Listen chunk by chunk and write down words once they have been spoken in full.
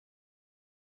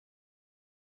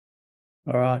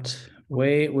All right,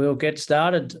 we will get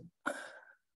started,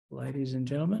 ladies and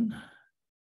gentlemen.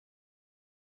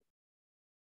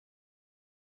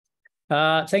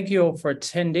 Thank you all for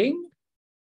attending.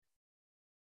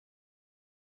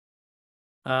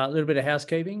 A little bit of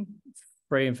housekeeping,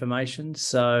 free information,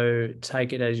 so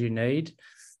take it as you need.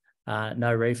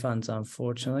 No refunds,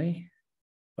 unfortunately.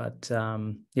 But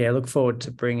yeah, look forward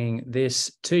to bringing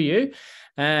this to you.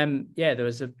 Yeah, there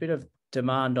was a bit of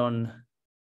demand on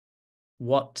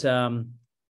what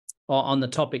on the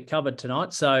topic covered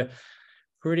tonight, so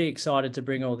pretty excited to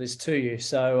bring all this to you.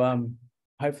 So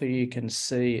hopefully you can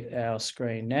see our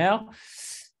screen now.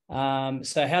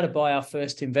 So how to buy our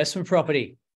first investment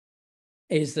property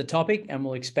is the topic, and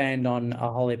we'll expand on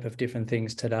a whole heap of different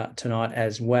things tonight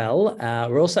as well.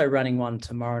 We're also running one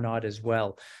tomorrow night as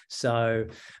well. So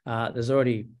there's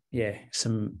already,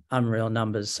 some unreal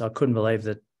numbers. So I couldn't believe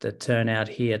that the turnout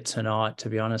here tonight, to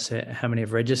be honest, how many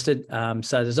have registered.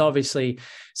 So there's obviously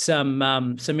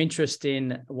some interest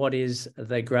in what is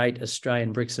the great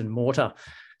Australian bricks and mortar.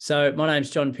 So my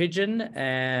name's John Pidgeon.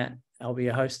 I'll be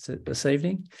your host this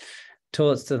evening.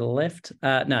 Toilets to the left.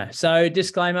 No. So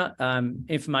disclaimer,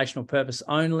 informational purpose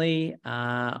only.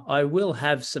 I will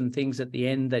have some things at the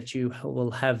end that you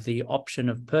will have the option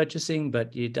of purchasing,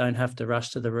 but you don't have to rush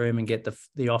to the room and get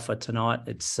the offer tonight.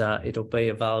 It'll be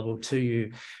available to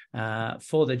you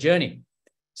for the journey.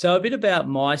 So a bit about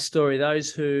my story.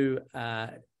 Those who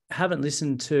haven't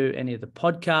listened to any of the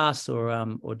podcasts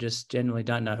or just generally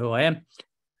don't know who I am,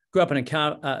 grew up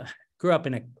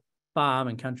in a farm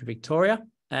in country Victoria.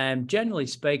 And generally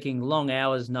speaking, long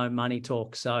hours, no money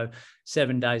talk. So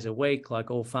 7 days a week,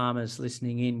 like all farmers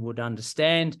listening in would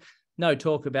understand. No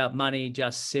talk about money,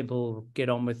 just simple, get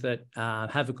on with it,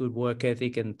 have a good work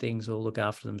ethic, and things will look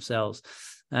after themselves.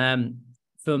 From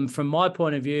my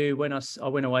point of view, when I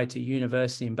went away to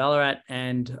university in Ballarat,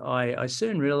 and I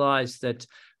soon realised that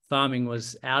farming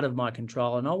was out of my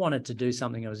control, and I wanted to do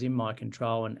something that was in my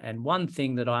control. And one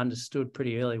thing that I understood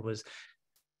pretty early was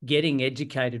getting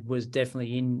educated was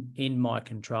definitely in my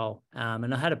control.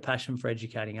 And I had a passion for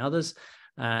educating others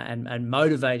and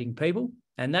motivating people.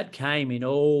 And that came in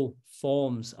all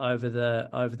forms over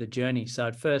the journey. So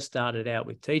it first started out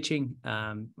with teaching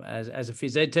as a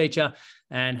phys ed teacher,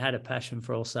 and had a passion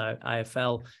for also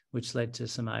AFL, which led to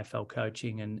some AFL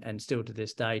coaching and still to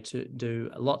this day to do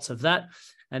lots of that.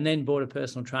 And then bought a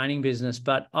personal training business.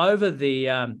 But over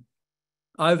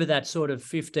that sort of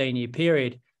 15-year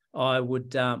period, I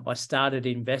started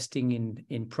investing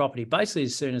in property basically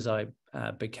as soon as I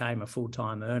became a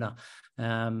full-time earner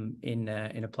in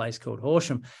a place called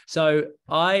Horsham. So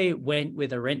I went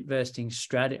with a rent vesting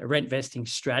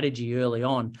strategy early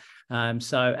on.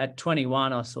 So at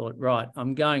 21, I thought, right,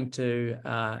 I'm going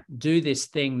to do this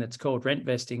thing that's called rent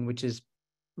vesting, which is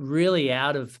really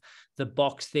out of the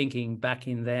box thinking back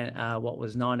in then, what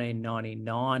was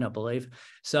 1999, I believe.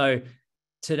 So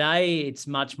today, it's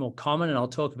much more common, and I'll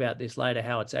talk about this later,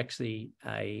 how it's actually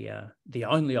the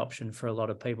only option for a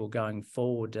lot of people going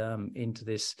forward into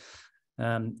this.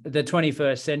 The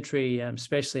 21st century,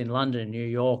 especially in London and New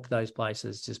York, those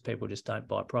places, people just don't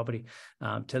buy property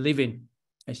to live in.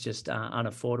 It's just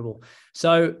unaffordable.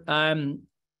 So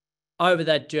over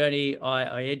that journey,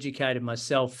 I educated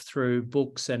myself through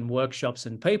books and workshops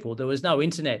and people. There was no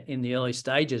internet in the early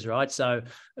stages, right? So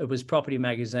it was property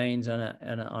magazines on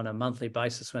a monthly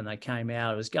basis when they came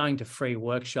out. I was going to free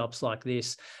workshops like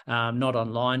this, not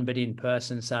online, but in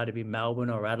person, so to be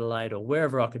Melbourne or Adelaide or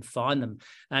wherever I could find them.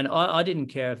 And I didn't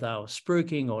care if they were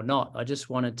spruiking or not. I just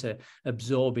wanted to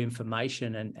absorb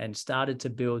information and started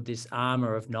to build this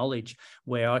armor of knowledge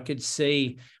where I could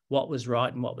see what was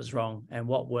right and what was wrong, and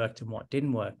what worked and what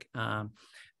didn't work.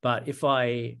 But if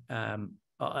I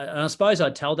suppose I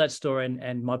tell that story,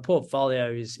 and my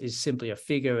portfolio is simply a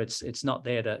figure. It's not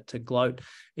there to gloat.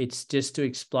 It's just to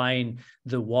explain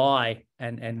the why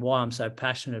and why I'm so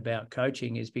passionate about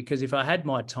coaching, is because if I had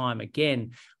my time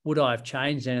again, would I have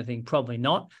changed anything? Probably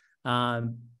not.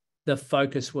 The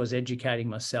focus was educating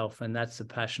myself, and that's the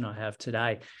passion I have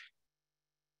today.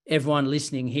 Everyone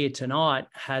listening here tonight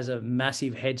has a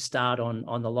massive head start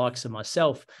on the likes of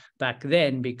myself back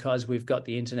then, because we've got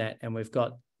the internet and we've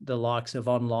got the likes of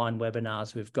online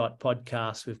webinars, we've got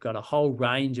podcasts, we've got a whole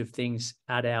range of things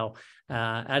at our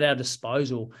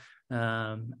disposal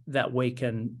that we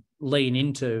can lean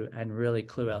into and really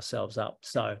clue ourselves up.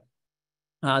 So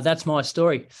that's my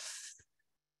story.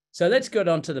 So let's get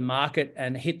onto the market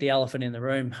and hit the elephant in the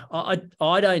room.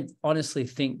 I don't honestly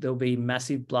think there'll be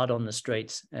massive blood on the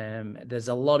streets. There's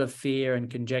a lot of fear and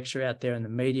conjecture out there in the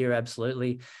media,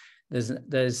 absolutely. There's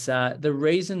the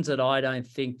reasons that I don't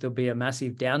think there'll be a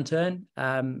massive downturn.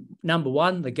 Number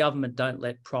one, the government don't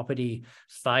let property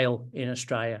fail in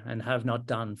Australia and have not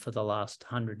done for the last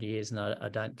 100 years, and I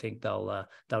don't think they'll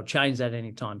change that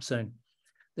anytime soon.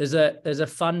 There's a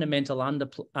fundamental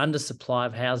undersupply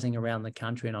of housing around the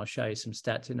country, and I'll show you some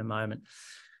stats in a moment.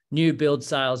 New build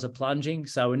sales are plunging,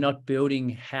 so we're not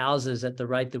building houses at the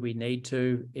rate that we need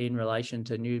to in relation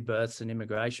to new births and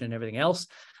immigration and everything else.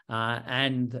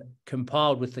 And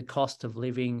compiled with the cost of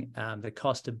living, the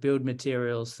cost of build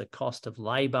materials, the cost of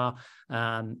labour,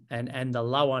 and the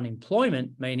low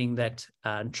unemployment, meaning that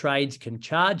trades can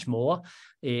charge more,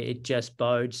 it just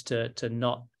bodes to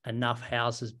not enough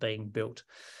houses being built.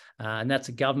 And that's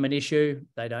a government issue.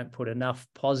 They don't put enough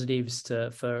positives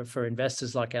for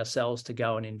investors like ourselves to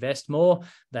go and invest more.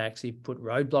 They actually put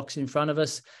roadblocks in front of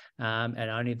us, and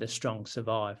only the strong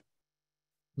survive.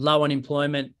 Low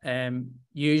unemployment,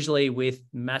 usually with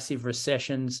massive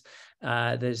recessions,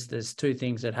 there's two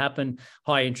things that happen: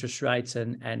 high interest rates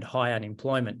and high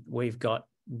unemployment. We've got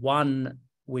one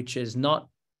which is not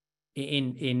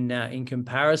in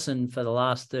comparison for the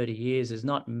last 30 years is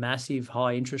not massive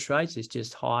high interest rates. It's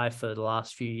just high for the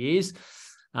last few years,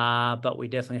 but we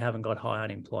definitely haven't got high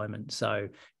unemployment. So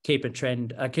keep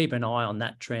an eye on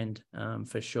that trend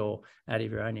for sure, out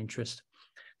of your own interest.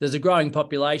 There's a growing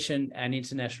population, and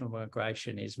international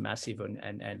migration is massive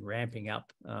and ramping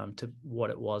up to what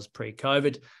it was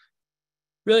pre-COVID.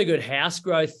 Really good house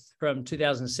growth from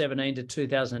 2017 to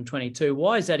 2022.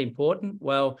 Why is that important?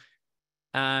 Well,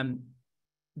 the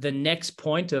next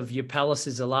point of your palace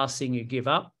is the last thing you give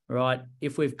up, right?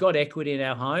 If we've got equity in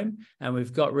our home and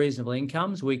we've got reasonable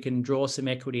incomes, we can draw some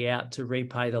equity out to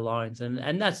repay the loans.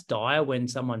 And that's dire when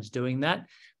someone's doing that.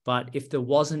 But if there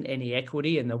wasn't any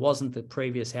equity and there wasn't the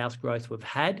previous house growth we've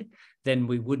had, then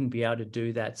we wouldn't be able to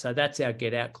do that. So that's our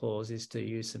get out clause, is to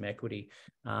use some equity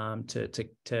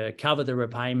to cover the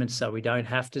repayments, so we don't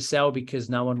have to sell, because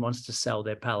no one wants to sell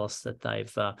their palace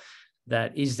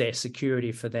that is their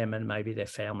security for them and maybe their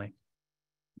family.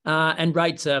 And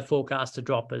rates are forecast to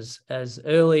drop as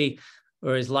early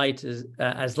or as late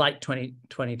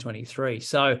 2023.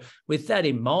 So with that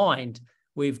in mind,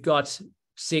 we've got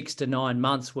 6 to 9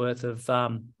 months worth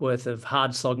of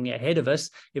hard slogging ahead of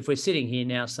us. If we're sitting here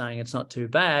now saying it's not too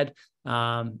bad,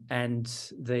 and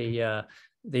the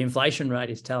inflation rate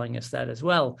is telling us that as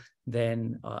well,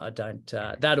 then I don't.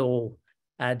 That all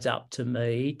adds up to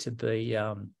me to be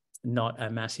not a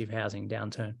massive housing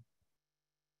downturn.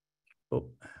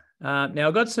 Now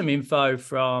I've got some info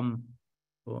from.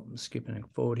 I'm skipping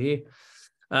forward here.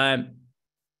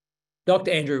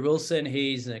 Dr. Andrew Wilson,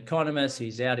 he's an economist.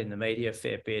 He's out in the media a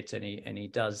fair bit, and he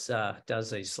does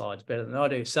these slides better than I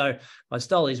do. So I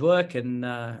stole his work, and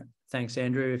thanks,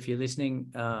 Andrew, if you're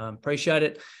listening. Appreciate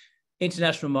it.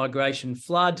 International migration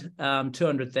flood,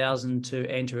 200,000 to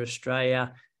enter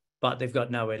Australia, but they've got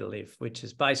nowhere to live, which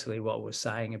is basically what we're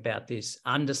saying about this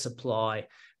undersupply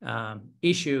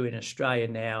issue in Australia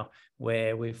now,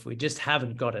 where we just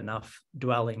haven't got enough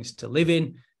dwellings to live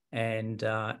in. And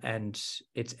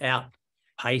it's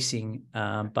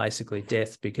outpacing basically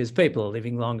death, because people are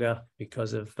living longer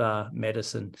because of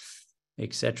medicine,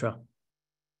 etc.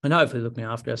 And hopefully looking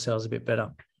after ourselves a bit better.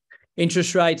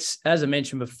 Interest rates, as I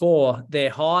mentioned before, they're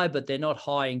high, but they're not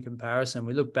high in comparison.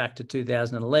 We look back to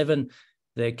 2011,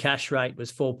 the cash rate was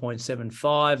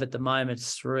 4.75. At the moment,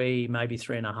 it's 3, maybe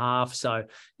 3.5. So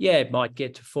yeah, it might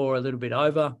get to 4, a little bit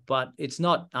over, but it's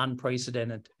not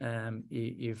unprecedented.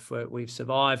 We've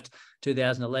survived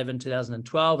 2011,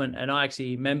 2012, and I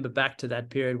actually remember back to that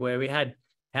period where we had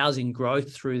housing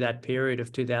growth through that period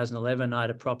of 2011. I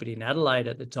had a property in Adelaide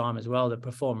at the time as well that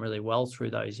performed really well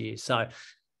through those years. So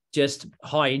just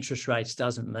high interest rates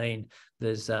doesn't mean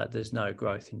there's no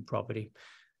growth in property.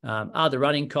 Are the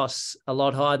running costs a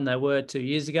lot higher than they were 2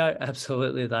 years ago?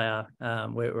 Absolutely, they are.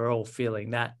 We're all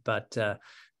feeling that, but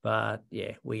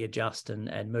yeah, we adjust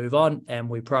and move on, and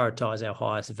we prioritise our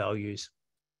highest values.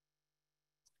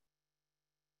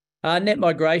 Net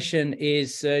migration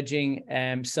is surging,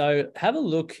 so have a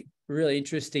look. Really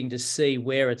interesting to see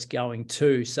where it's going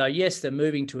to. So yes, they're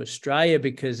moving to Australia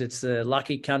because it's the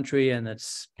lucky country and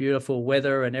it's beautiful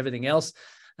weather and everything else.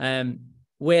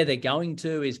 Where they're going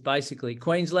to is basically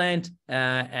Queensland,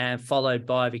 and followed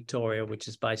by Victoria, which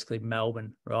is basically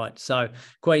Melbourne, right? So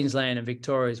Queensland and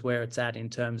Victoria is where it's at in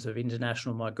terms of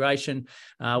international migration.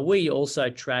 We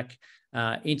also track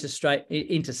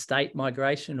interstate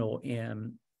migration, or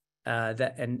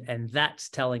that's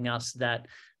telling us that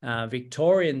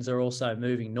Victorians are also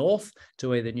moving north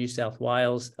to either New South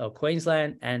Wales or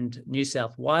Queensland, and New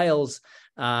South Wales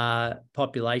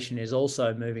population is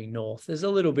also moving north. There's a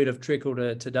little bit of trickle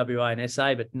to WA and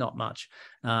SA, but not much.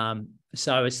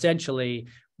 So essentially,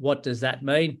 what does that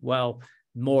mean? Well,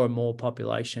 more and more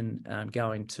population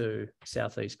going to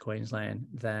southeast Queensland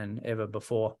than ever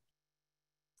before.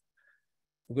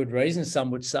 For good reason,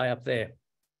 some would say up there.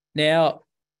 Now,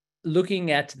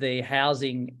 looking at the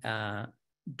housing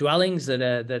dwellings that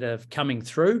are coming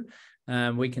through,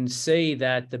 we can see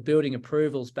that the building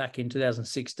approvals back in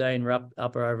 2016 were up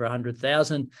over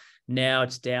 100,000. Now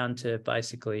it's down to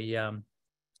basically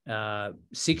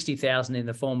 60,000 in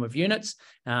the form of units,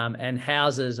 and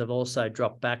houses have also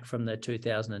dropped back from the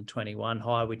 2021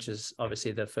 high, which is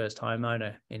obviously the first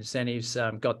homeowner incentives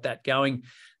got that going.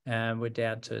 We're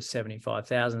down to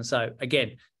 75,000. So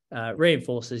again,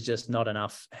 reinforces just not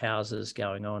enough houses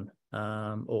going on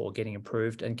or getting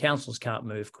approved, and councils can't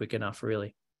move quick enough,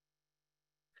 really.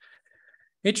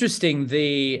 Interesting,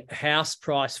 the house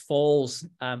price falls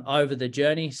over the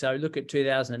journey. So look at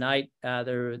 2008,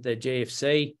 the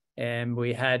GFC, and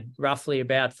we had roughly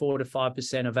about 4 to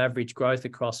 5% of average growth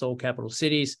across all capital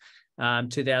cities.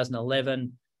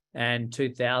 2011 and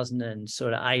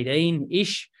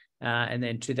 2018-ish, and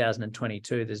then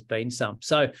 2022, there's been some.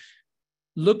 So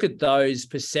look at those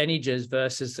percentages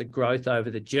versus the growth over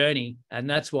the journey, and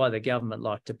that's why the government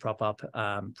like to prop up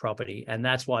property, and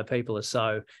that's why people are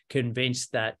so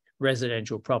convinced that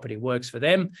residential property works for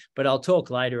them. But I'll talk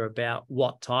later about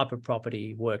what type of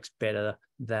property works better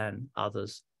than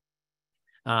others.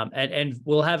 And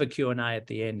we'll have a Q&A at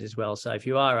the end as well. So if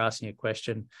you are asking a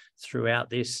question throughout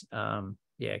this,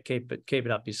 keep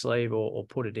it up your sleeve or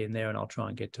put it in there, and I'll try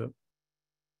and get to it.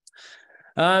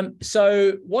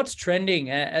 So what's trending?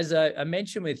 As I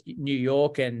mentioned with New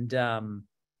York and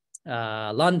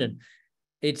London,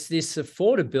 it's this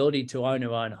affordability to own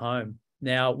your own home.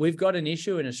 Now, we've got an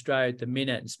issue in Australia at the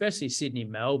minute, especially Sydney,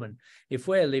 Melbourne. If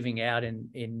we're living out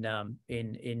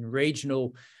in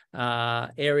regional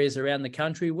areas around the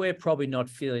country, we're probably not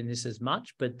feeling this as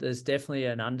much, but there's definitely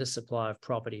an undersupply of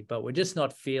property, but we're just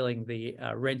not feeling the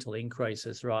rental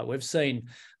increases, right? We've seen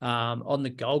on the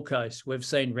Gold Coast, we've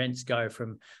seen rents go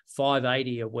from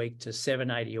 $580 a week to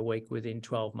 $780 a week within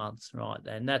 12 months, right?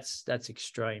 And that's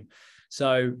extreme.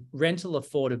 So rental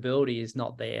affordability is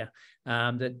not there.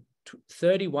 That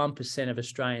 31% of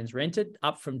Australians rented,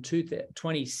 up from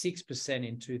 26%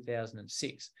 in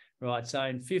 2006. Right, so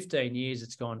in 15 years,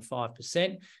 it's gone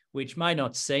 5%, which may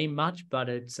not seem much, but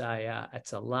it's a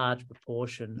large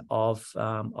proportion of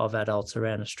adults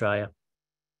around Australia.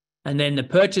 And then the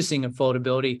purchasing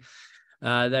affordability,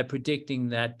 they're predicting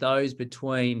that those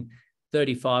between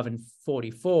 35 and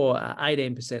 44 are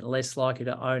 18% less likely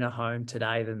to own a home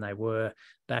today than they were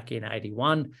back in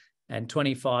 81, and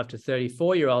 25 to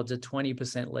 34-year-olds are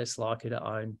 20% less likely to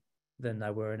own than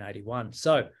they were in 81.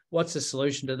 So what's the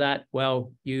solution to that?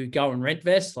 Well, you go and rent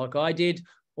vest like I did,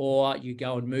 or you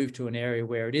go and move to an area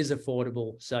where it is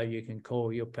affordable so you can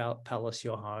call your palace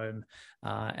your home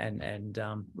and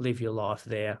live your life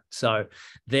there. So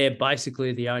they're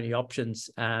basically the only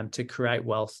options to create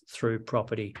wealth through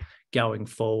property going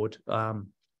forward.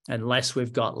 Unless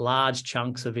we've got large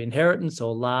chunks of inheritance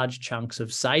or large chunks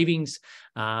of savings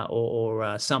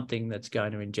or something that's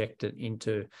going to inject it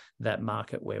into that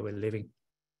market where we're living.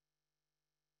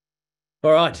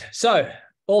 All right, so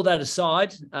all that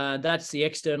aside, that's the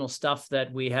external stuff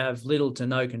that we have little to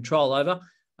no control over.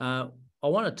 I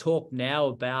want to talk now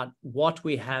about what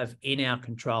we have in our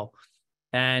control.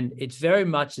 And it's very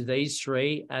much these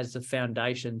three as the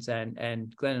foundations.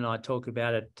 And Glenn and I talk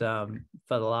about it for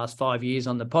the last 5 years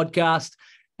on the podcast.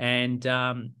 And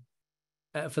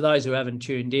for those who haven't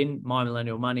tuned in, My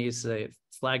Millennial Money is the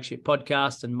flagship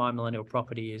podcast, and My Millennial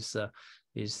Property is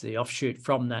the offshoot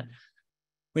from that.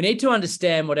 We need to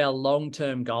understand what our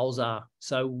long-term goals are.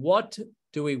 So what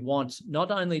do we want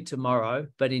not only tomorrow,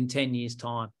 but in 10 years'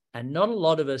 time? And not a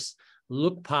lot of us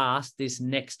look past this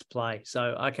next play. So,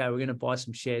 okay, we're going to buy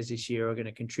some shares this year, or we're going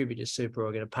to contribute to super, or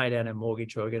we're going to pay down our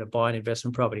mortgage, or we're going to buy an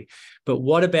investment property. But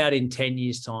what about in 10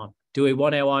 years' time? Do we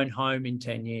want our own home in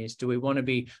 10 years? Do we want to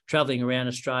be traveling around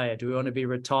Australia? Do we want to be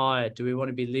retired? Do we want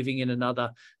to be living in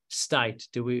another state?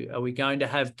 Are we going to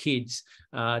have kids?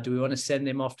 Do we want to send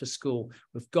them off to school?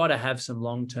 We've got to have some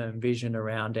long-term vision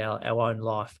around our own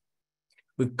life.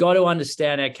 We've got to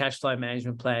understand our cash flow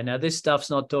management plan. Now, this stuff's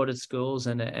not taught at schools,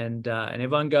 and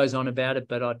everyone goes on about it,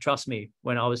 but trust me,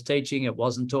 when I was teaching, it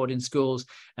wasn't taught in schools,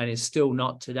 and is still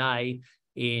not today.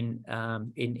 in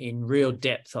real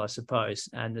depth, I suppose.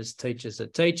 And there's teachers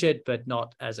that teach it, but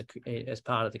not as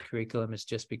part of the curriculum. It's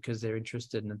just because they're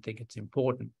interested and think it's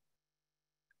important.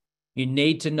 You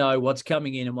need to know what's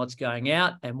coming in and what's going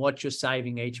out and what you're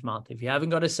saving each month. If you haven't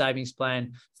got a savings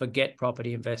plan, forget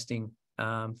property investing,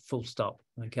 full stop.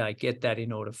 Okay, get that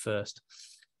in order first.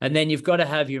 And then you've got to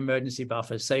have your emergency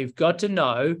buffers. So you've got to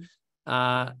know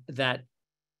that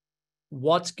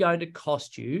what's going to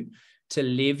cost you to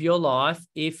live your life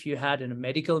if you had a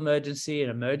medical emergency, an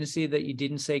emergency that you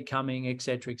didn't see coming, et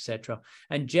cetera, et cetera.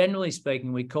 And generally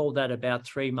speaking, we call that about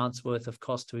 3 months worth of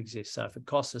cost to exist. So if it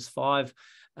costs us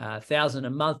 $5,000 a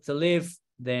month to live,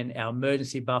 then our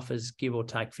emergency buffers, give or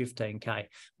take 15K.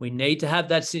 We need to have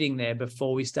that sitting there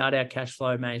before we start our cash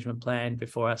flow management plan,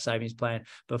 before our savings plan,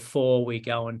 before we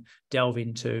go and delve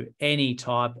into any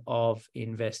type of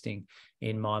investing,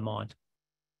 in my mind.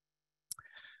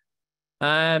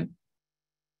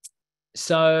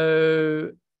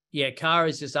 So yeah,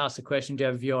 Kara's just asked the question, do you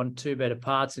have a view on two-bed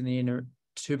apartments in the inner,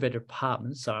 two-bed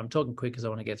apartments? So I'm talking quick because I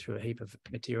want to get through a heap of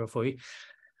material for you.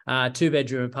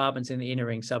 Two-bedroom apartments in the inner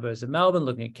ring suburbs of Melbourne,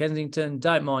 looking at Kensington.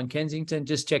 Don't mind Kensington,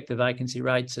 just check the vacancy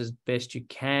rates as best you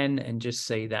can and just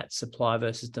see that supply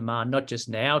versus demand, not just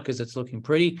now because it's looking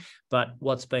pretty, but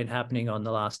what's been happening on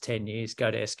the last 10 years. Go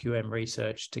to SQM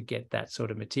research to get that sort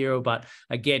of material. But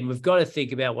again, we've got to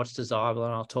think about what's desirable,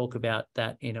 and I'll talk about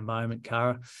that in a moment,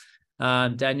 Cara.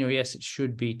 Daniel, yes, it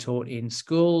should be taught in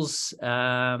schools.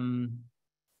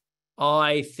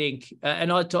 I think,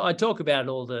 and I talk about it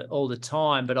all the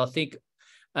time, but I think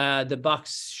the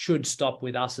bucks should stop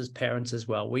with us as parents as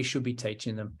well. We should be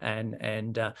teaching them,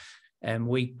 and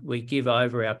we give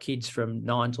over our kids from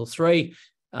 9 till 3.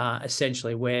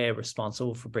 Essentially, we're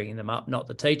responsible for bringing them up, not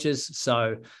the teachers.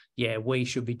 So yeah, we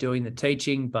should be doing the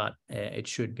teaching, but it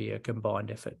should be a combined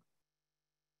effort.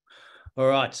 All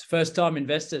right, first-time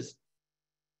investors.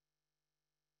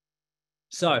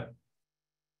 So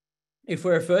if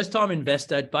we're a first-time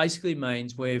investor, it basically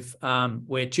means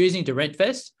we're choosing to rent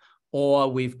vest,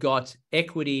 or we've got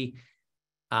equity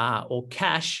or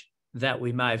cash that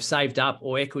we may have saved up,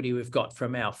 or equity we've got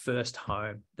from our first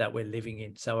home that we're living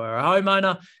in. So we're a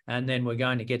homeowner, and then we're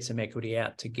going to get some equity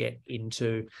out to get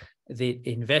into the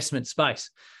investment space.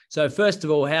 So first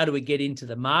of all, how do we get into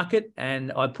the market?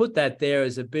 And I put that there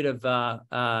as a bit of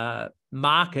a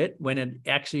market when it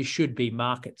actually should be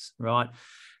markets, right?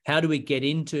 How do we get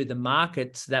into the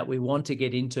markets that we want to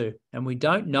get into? And we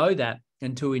don't know that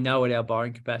until we know what our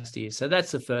borrowing capacity is. So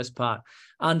that's the first part.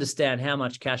 Understand how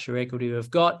much cash or equity we've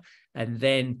got, and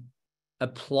then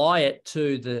apply it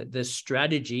to the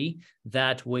strategy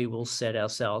that we will set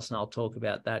ourselves. And I'll talk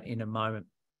about that in a moment.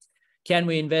 Can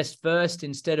we invest first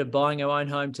instead of buying our own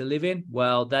home to live in?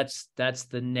 Well, that's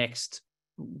the next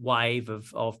wave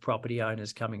of property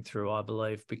owners coming through, I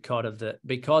believe, because of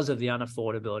the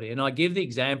unaffordability. And I give the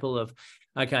example of,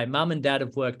 okay, mum and dad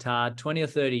have worked hard 20 or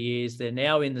 30 years. They're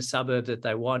now in the suburb that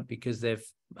they want because they've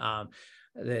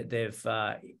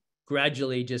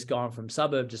gradually just gone from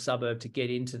suburb to suburb to get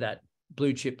into that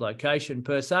blue chip location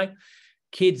per se.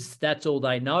 Kids, that's all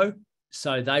they know.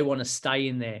 So they want to stay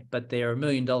in there, but they're $1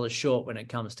 million short when it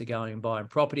comes to going and buying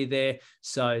property there.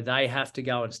 So they have to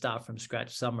go and start from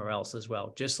scratch somewhere else as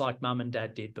well, just like mum and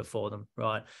dad did before them,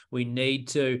 right? We need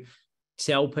to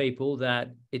tell people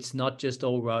that it's not just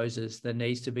all roses. There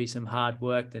needs to be some hard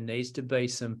work. There needs to be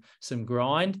some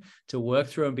grind to work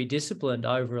through and be disciplined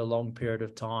over a long period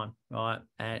of time, right?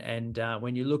 And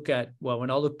when you look at, well, when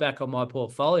I look back on my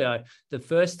portfolio, the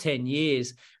first 10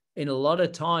 years, in a lot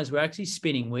of times, we're actually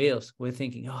spinning wheels. We're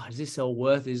thinking, oh, is this all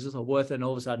worth it? Is this all worth it? And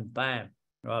all of a sudden, bam,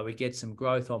 right? We get some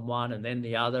growth on one and then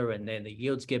the other, and then the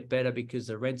yields get better because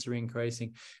the rents are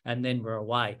increasing, and then we're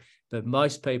away. But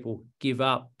most people give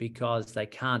up because they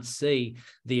can't see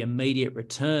the immediate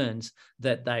returns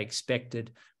that they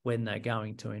expected when they're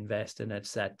going to invest. And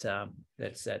it's that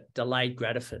delayed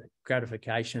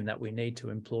gratification that we need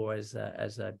to employ as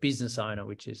a business owner,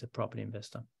 which is a property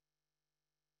investor.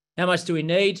 How much do we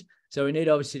need? So we need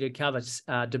obviously to cover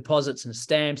deposits and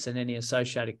stamps and any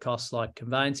associated costs like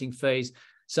conveyancing fees.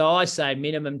 So I say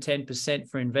minimum 10%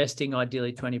 for investing,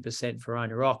 ideally 20% for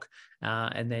owner-occ,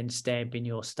 and then stamp in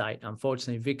your state.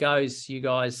 Unfortunately, Vicos, you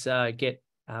guys get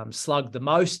slugged the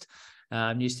most.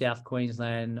 New South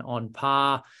Queensland on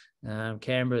par.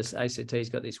 Canberra's ACT's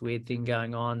got this weird thing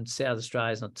going on. South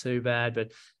Australia's not too bad,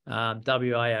 but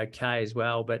WA okay as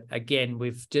well. But again,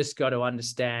 we've just got to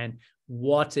understand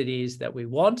what it is that we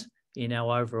want in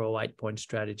our overall 8-point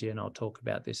strategy, and I'll talk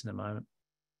about this in a moment.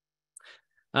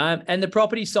 And the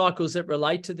property cycles that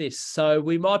relate to this. So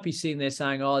we might be sitting there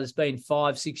saying, oh, there's been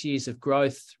 5-6 years of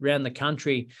growth around the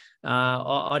country.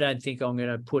 I don't think I'm going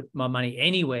to put my money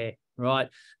anywhere, right?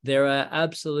 There are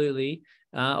absolutely,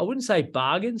 I wouldn't say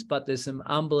bargains, but there's some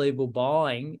unbelievable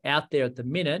buying out there at the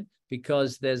minute,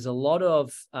 because there's a lot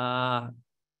of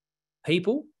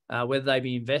people, whether they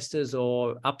be investors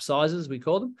or upsizers, we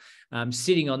call them,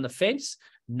 sitting on the fence,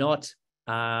 not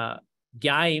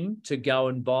game to go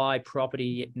and buy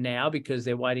property now, because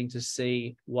they're waiting to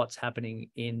see what's happening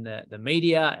in the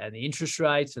media and the interest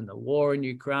rates and the war in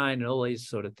Ukraine and all these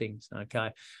sort of things. Okay,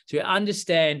 so you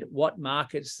understand what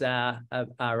markets are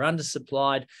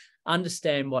undersupplied,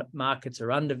 understand what markets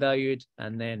are undervalued,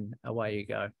 and then away you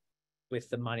go with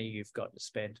the money you've got to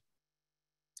spend.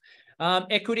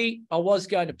 Equity, I was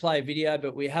going to play a video,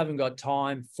 but we haven't got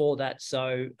time for that.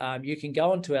 So you can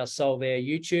go onto our Solvair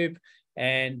YouTube,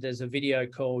 and there's a video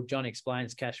called John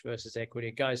Explains Cash versus Equity.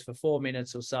 It goes for 4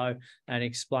 minutes or so and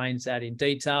explains that in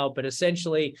detail. But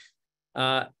essentially,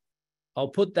 I'll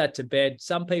put that to bed.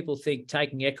 Some people think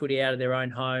taking equity out of their own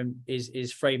home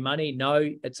is free money. No,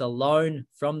 it's a loan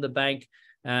from the bank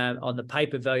on the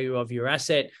paper value of your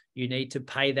asset. You need to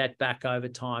pay that back over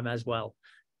time as well,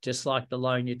 just like the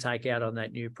loan you take out on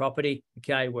that new property,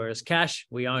 okay? Whereas cash,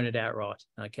 we own it outright,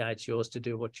 okay? It's yours to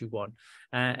do what you want.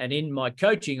 And in my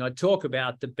coaching, I talk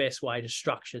about the best way to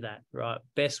structure that, right?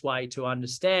 Best way to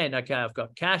understand, okay, I've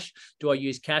got cash. Do I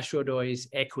use cash or do I use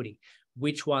equity?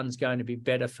 Which one's going to be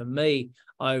better for me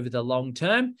over the long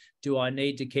term? Do I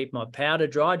need to keep my powder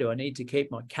dry? Do I need to keep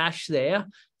my cash there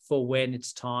for when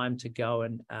it's time to go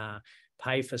and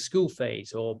pay for school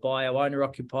fees, or buy a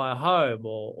owner-occupier home,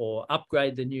 or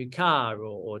upgrade the new car,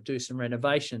 or do some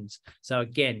renovations? So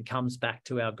again, comes back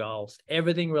to our goals.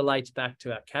 Everything relates back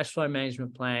to our cash flow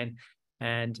management plan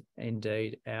and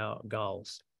indeed our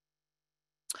goals.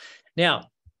 Now,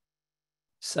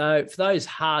 so for those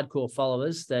hardcore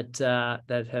followers that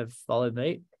have followed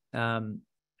me,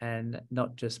 and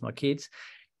not just my kids,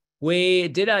 we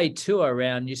did a tour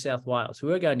around New South Wales. We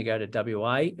were going to go to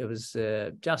WA. It was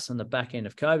just on the back end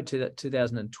of COVID,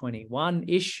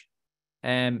 2021-ish.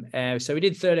 So we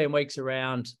did 13 weeks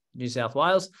around New South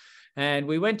Wales, and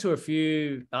we went to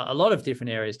a lot of different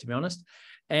areas, to be honest.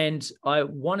 And I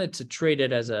wanted to treat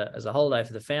it as a holiday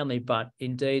for the family, but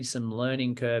indeed some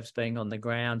learning curves being on the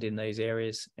ground in these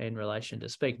areas in relation to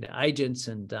speaking to agents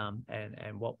and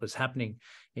what was happening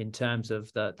in terms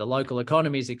of the local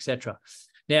economies, etc.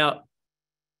 Now,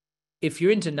 if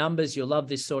you're into numbers, you'll love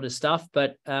this sort of stuff.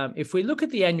 But if we look at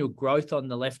the annual growth on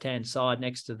the left-hand side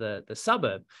next to the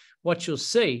suburb, what you'll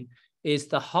see is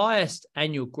the highest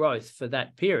annual growth for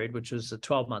that period, which was the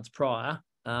 12 months prior,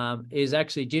 is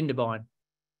actually Jindabyne.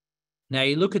 Now,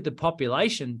 you look at the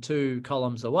population 2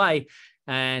 columns away,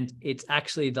 and it's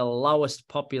actually the lowest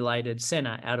populated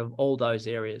centre out of all those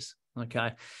areas.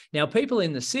 Okay. Now, people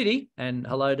in the city, and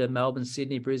hello to Melbourne,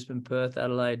 Sydney, Brisbane, Perth,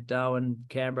 Adelaide, Darwin,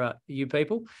 Canberra, you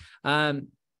people,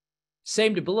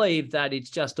 seem to believe that it's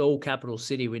just all capital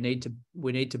city. We need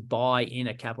to buy in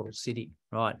a capital city,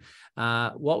 right?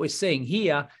 What we're seeing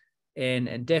here,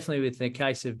 and definitely with the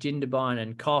case of Jindabyne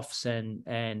and Coffs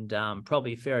and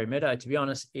probably Fairy Meadow, to be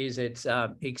honest, is it's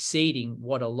exceeding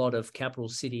what a lot of capital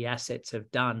city assets have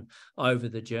done over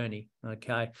the journey.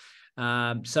 Okay.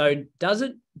 So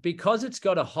because it's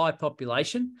got a high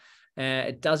population,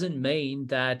 it doesn't mean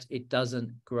that it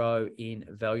doesn't grow in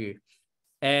value.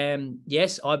 And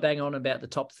yes, I bang on about the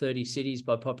top 30 cities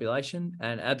by population,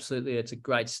 and absolutely it's a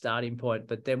great starting point,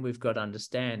 but then we've got to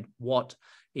understand what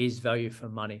is value for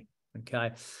money,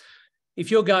 okay? If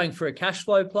you're going for a cash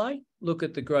flow play, look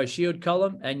at the gross yield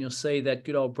column, and you'll see that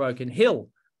good old Broken Hill,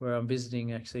 where I'm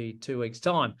visiting actually 2 weeks'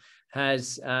 time,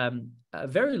 has a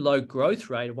very low growth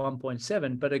rate of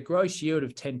 1.7, but a gross yield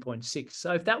of 10.6.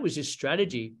 So if that was your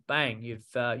strategy, bang,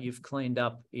 you've cleaned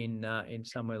up in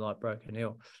somewhere like Broken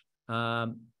Hill.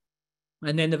 And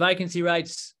then the vacancy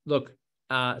rates, look,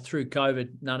 through COVID,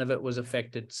 none of it was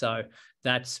affected. So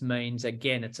that means,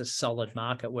 again, it's a solid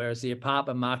market, whereas the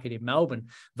apartment market in Melbourne,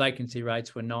 vacancy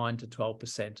rates were 9 to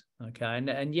 12%. Okay,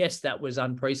 and yes, that was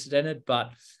unprecedented,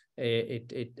 but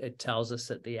it tells us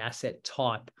that the asset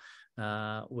type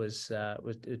was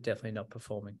definitely not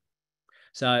performing.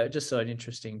 So just thought it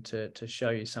interesting to show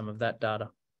you some of that data.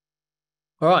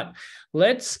 All right,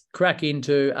 let's crack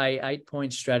into a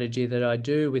 8-point strategy that I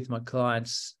do with my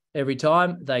clients every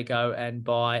time they go and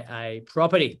buy a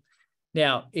property.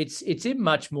 Now, it's in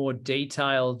much more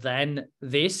detail than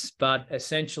this, but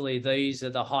essentially these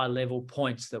are the high-level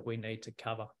points that we need to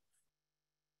cover.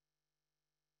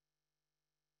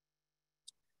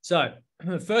 So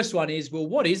the first one is, well,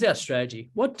 what is our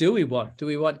strategy? What do we want? Do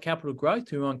we want capital growth?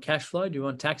 Do we want cash flow? Do we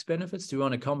want tax benefits? Do we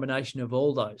want a combination of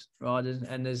all those, right?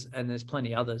 And there's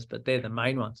plenty others, but they're the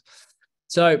main ones.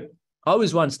 So I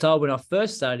was once told when I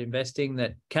first started investing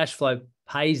that cash flow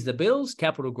pays the bills,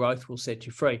 capital growth will set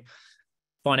you free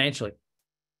financially.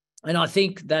 And I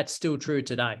think that's still true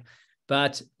today.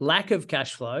 But lack of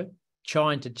cash flow,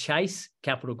 trying to chase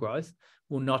capital growth,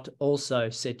 will not also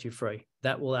set you free.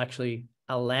 That will actually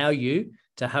allow you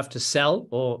to have to sell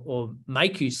or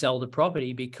make you sell the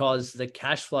property because the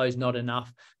cash flow is not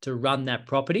enough to run that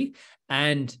property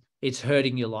and it's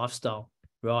hurting your lifestyle,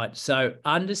 right? So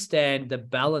understand the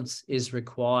balance is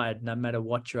required no matter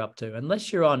what you're up to.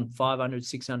 Unless you're on 500,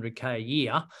 600K a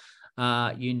year,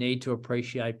 you need to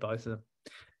appreciate both of them.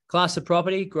 Class of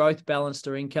property, growth, balanced,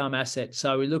 or income asset.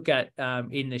 So we look at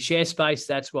in the share space,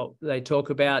 that's what they talk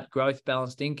about, growth,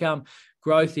 balanced, income.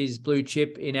 Growth is blue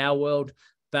chip in our world.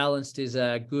 Balanced is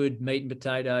a good meat and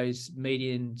potatoes,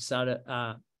 middle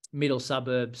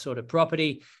suburb sort of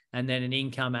property. And then an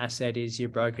income asset is your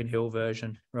Broken Hill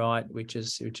version, right? Which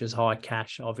is high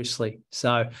cash, obviously.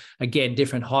 So again,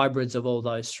 different hybrids of all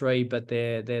those three, but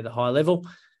they're the high level.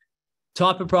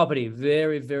 Type of property,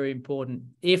 very, very important,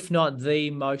 if not the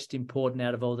most important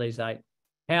out of all these 8.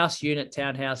 House, unit,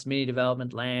 townhouse, mini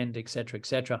development, land, et cetera, et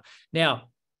cetera. Now,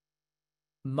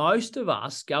 most of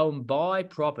us go and buy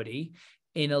property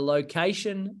in a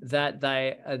location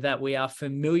that we are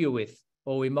familiar with,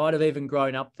 or we might have even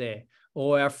grown up there,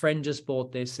 or our friend just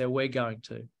bought this, so we're going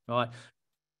to, right?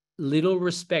 Little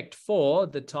respect for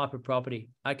the type of property.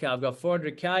 Okay, I've got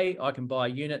 400K, I can buy a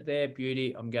unit there,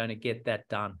 beauty, I'm going to get that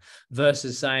done.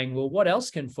 Versus saying, well, what else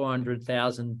can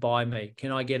 400,000 buy me?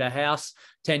 Can I get a house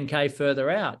 10K further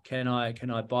out? Can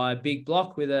I buy a big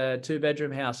block with a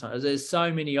 2-bedroom house? There's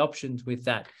so many options with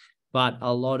that, but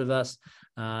a lot of us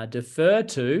defer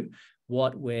to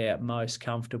what we're most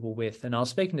comfortable with. And I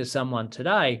was speaking to someone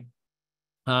today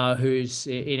who's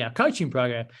in our coaching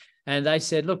program, and they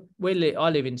said, look, I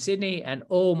live in Sydney and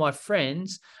all my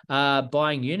friends are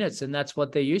buying units, and that's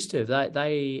what they're used to.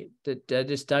 They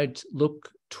just don't look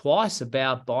twice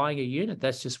about buying a unit.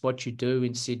 That's just what you do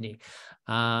in Sydney.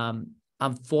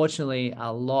 Unfortunately,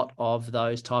 a lot of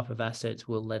those type of assets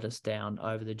will let us down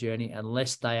over the journey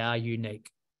unless they are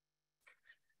unique.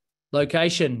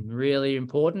 Location, really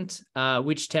important.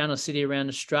 Which town or city around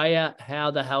Australia?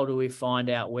 How the hell do we find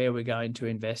out where we're going to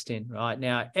invest in? Right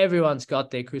now, everyone's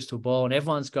got their crystal ball and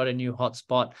everyone's got a new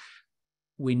hotspot.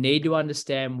 We need to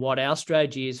understand what our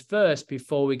strategy is first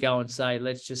before we go and say,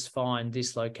 let's just find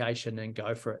this location and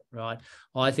go for it, right?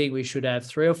 I think we should have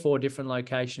 3 or 4 different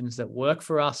locations that work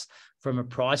for us from a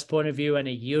price point of view and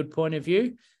a yield point of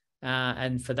view,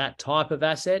 and for that type of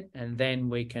asset, and then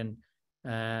we can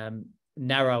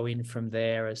narrow in from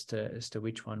there as to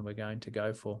which one we're going to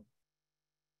go for.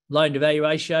 Loan to value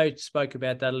ratio, spoke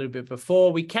about that a little bit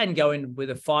before. We can go in with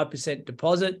a 5%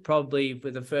 deposit, probably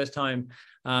with the first home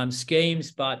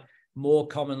schemes, but more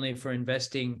commonly for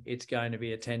investing, it's going to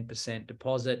be a 10%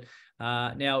 deposit.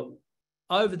 Now,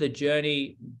 over the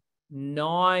journey,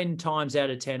 9 times out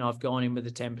of 10, I've gone in with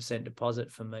a 10% deposit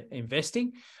from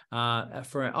investing.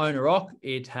 For an owner-occ,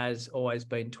 it has always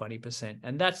been 20%.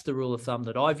 And that's the rule of thumb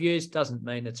that I've used. Doesn't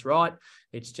mean it's right.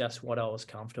 It's just what I was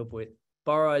comfortable with.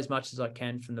 Borrow as much as I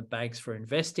can from the banks for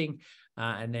investing,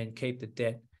 and then keep the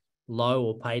debt low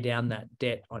or pay down that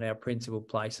debt on our principal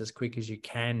place as quick as you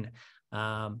can,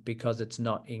 because it's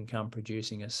not income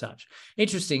producing as such.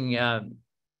 Interesting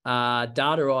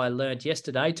data I learned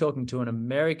yesterday talking to an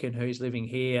American who's living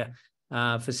here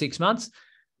for 6 months.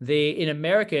 In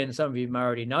America, and some of you may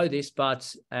already know this,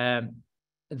 but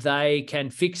they can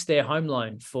fix their home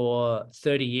loan for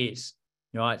 30 years,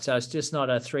 right? So it's just not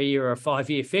a 3-year or a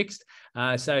 5-year fixed.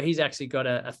 So he's actually got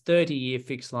a 30-year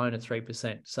fixed loan at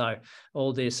 3%. So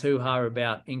all this hoo-ha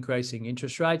about increasing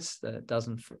interest rates, that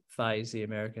doesn't faze the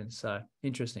Americans. So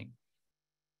interesting.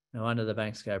 No wonder the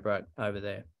banks go broke over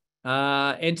there.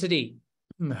 Entity,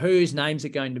 whose name's it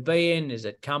going to be in? Is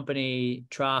it company,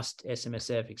 trust,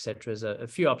 SMSF, etc.? There's a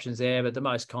few options there, but the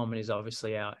most common is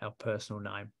obviously our personal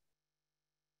name.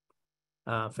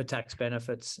 For tax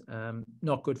benefits,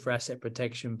 not good for asset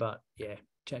protection, but yeah,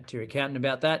 chat to your accountant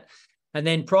about that. And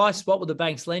then price, what will the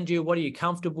banks lend you? What are you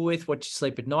comfortable with? What's your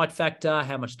sleep at night factor?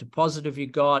 How much deposit have you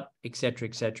got, et cetera,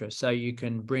 et cetera. So you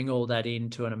can bring all that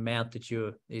into an amount that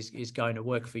is going to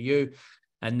work for you.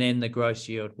 And then the gross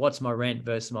yield. What's my rent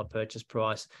versus my purchase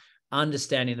price?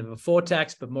 Understanding the before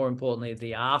tax, but more importantly,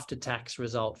 the after tax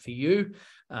result for you.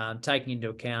 Taking into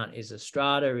account is the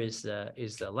strata, is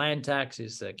the land tax,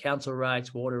 is the council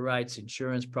rates, water rates,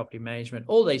 insurance, property management,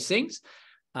 all these things.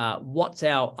 what's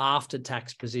our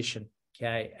after-tax position,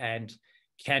 okay? And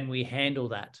can we handle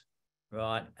that,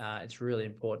 right? It's really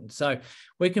important. So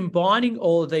we're combining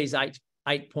all of these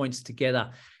eight points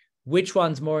together. Which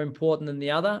one's more important than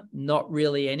the other? Not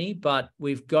really any, but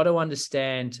we've got to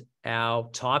understand our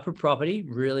type of property,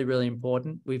 really, really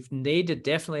important. We need to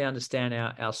definitely understand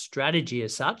our strategy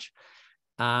as such,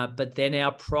 but then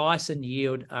our price and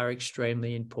yield are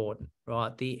extremely important,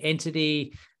 right? The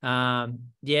entity,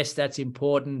 yes, that's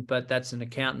important, but that's an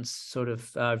accountant's sort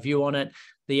of view on it.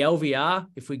 The LVR,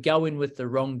 if we go in with the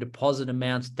wrong deposit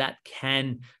amounts, that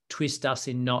can twist us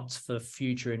in knots for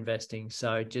future investing.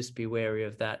 So just be wary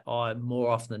of that. I,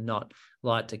 more often than not,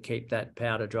 like to keep that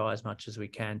powder dry as much as we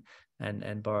can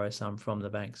and borrow some from the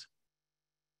banks.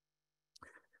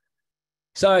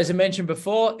 So as I mentioned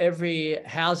before, every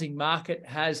housing market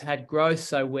has had growth.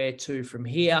 So where to from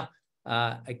here?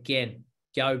 Again,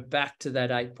 go back to that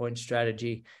 8-point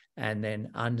strategy and then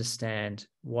understand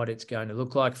what it's going to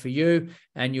look like for you.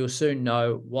 And you'll soon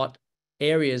know what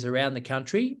areas around the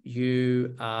country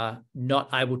you are not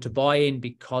able to buy in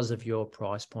because of your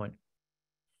price point.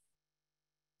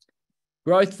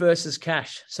 Growth versus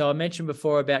cash. So I mentioned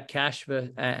before about cash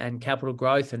and capital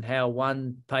growth and how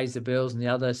one pays the bills and the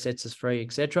other sets us free,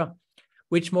 etc.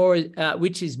 Which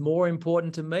is more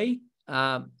important to me?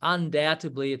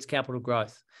 Undoubtedly, it's capital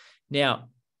growth. Now,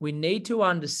 we need to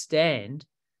understand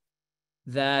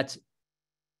that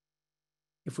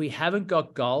if we haven't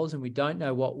got goals and we don't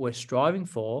know what we're striving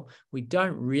for, we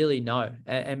don't really know.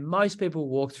 And most people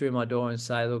walk through my door and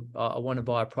say, look, I want to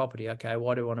buy a property. Okay,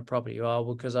 why do I want a property? Oh,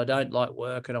 well, because I don't like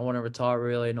work and I want to retire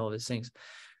early and all these things.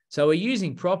 So we're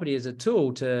using property as a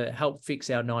tool to help fix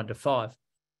our 9 to 5.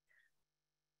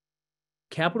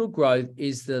 Capital growth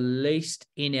is the least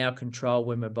in our control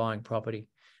when we're buying property.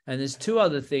 And there's two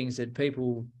other things that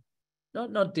people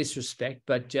not disrespect,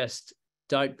 but just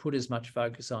don't put as much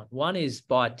focus on. One is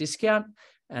buy at discount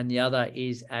and the other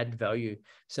is add value.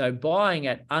 So buying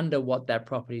at under what that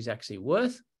property is actually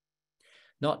worth,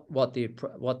 not what the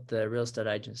real estate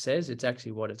agent says, it's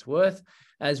actually what it's worth,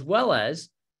 as well as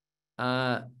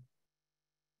buying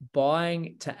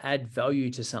to add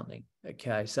value to something.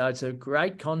 Okay, so it's a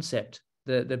great concept.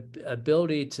 The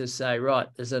ability to say, right,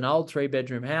 there's an old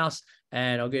 3-bedroom house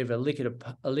and I'll give a lick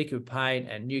of paint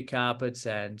and new carpets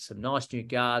and some nice new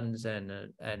gardens and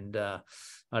I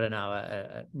don't know,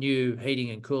 a new heating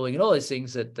and cooling and all those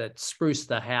things that spruce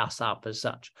the house up as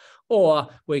such. Or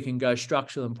we can go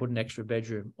structural and put an extra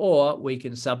bedroom, or we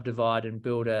can subdivide and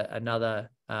build another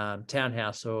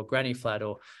townhouse or granny flat,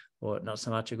 or not so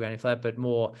much a granny flat, but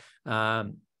more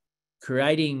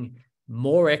creating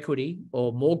more equity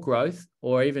or more growth,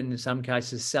 or even in some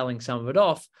cases selling some of it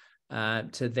off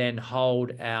to then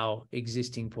hold our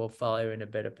existing portfolio in a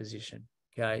better position.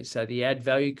 Okay, so the add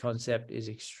value concept is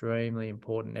extremely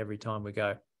important every time we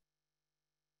go.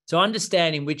 So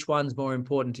understanding which one's more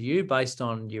important to you based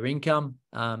on your income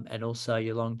and also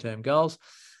your long-term goals.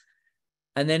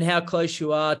 And then how close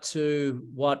you are to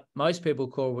what most people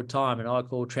call retirement, I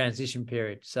call transition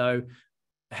period. So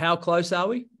how close are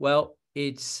we? Well,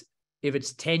 if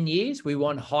it's 10 years, we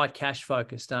want high cash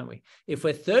focus, don't we? If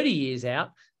we're 30 years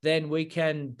out, then we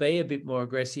can be a bit more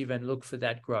aggressive and look for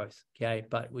that growth, okay?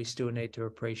 But we still need to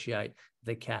appreciate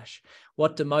the cash.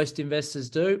 What do most investors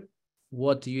do?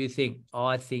 What do you think?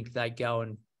 I think they go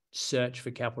and search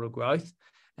for capital growth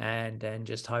and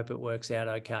just hope it works out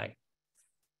okay.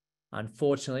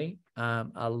 Unfortunately,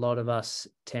 a lot of us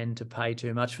tend to pay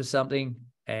too much for something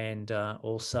and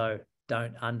also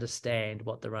don't understand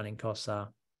what the running costs are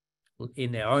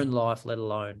in their own life, let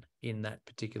alone in that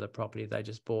particular property they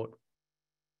just bought.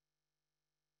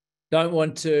 Don't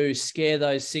want to scare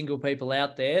those single people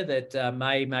out there that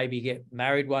may maybe get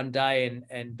married one day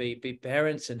and be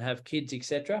parents and have kids,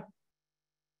 etc.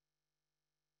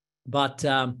 But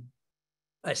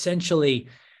essentially,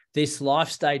 this life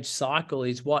stage cycle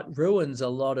is what ruins a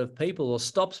lot of people or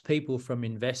stops people from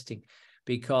investing,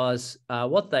 because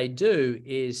what they do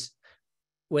is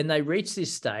when they reach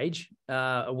this stage,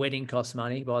 a wedding costs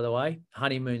money, by the way,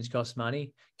 honeymoons cost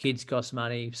money, kids cost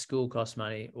money, school costs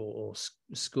money, or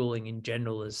schooling in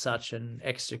general as such, and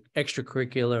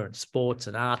extracurricular and sports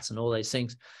and arts and all these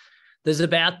things. There's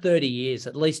about 30 years,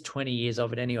 at least 20 years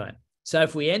of it anyway. So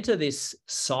if we enter this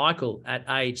cycle at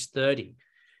age 30,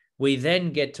 we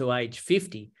then get to age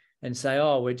 50 and say,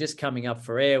 oh, we're just coming up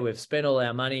for air. We've spent all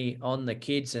our money on the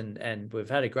kids and we've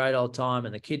had a great old time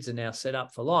and the kids are now set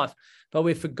up for life. But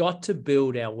we forgot to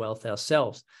build our wealth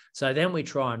ourselves. So then we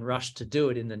try and rush to do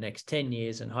it in the next 10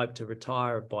 years and hope to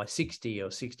retire by 60 or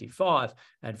 65.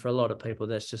 And for a lot of people,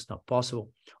 that's just not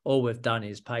possible. All we've done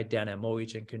is paid down our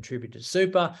mortgage and contributed to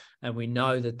super, and we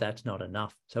know that that's not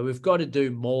enough. So we've got to do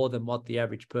more than what the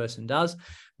average person does.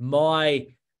 My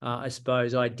I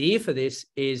suppose, idea for this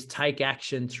is take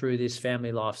action through this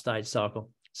family life stage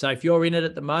cycle. So if you're in it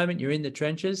at the moment, you're in the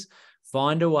trenches,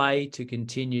 find a way to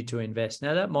continue to invest.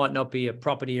 Now, that might not be a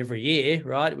property every year,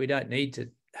 right? We don't need to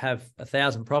have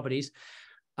 1,000 properties,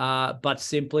 but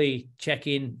simply check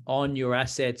in on your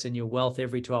assets and your wealth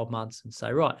every 12 months and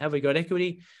say, right, have we got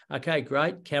equity? Okay,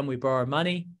 great. Can we borrow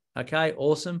money? Okay,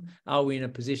 awesome. Are we in a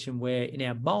position where in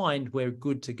our mind we're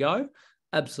good to go?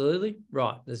 Absolutely.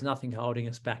 Right. There's nothing holding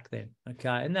us back then.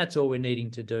 Okay. And that's all we're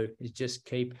needing to do is just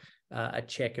keep a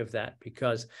check of that,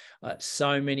 because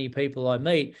so many people I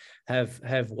meet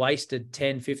have wasted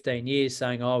 10, 15 years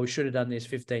saying, oh, we should have done this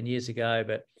 15 years ago,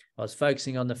 but I was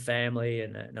focusing on the family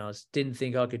and I didn't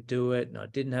think I could do it. And I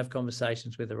didn't have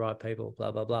conversations with the right people,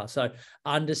 blah, blah, blah. So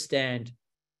understand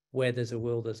where there's a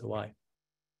will, there's a way.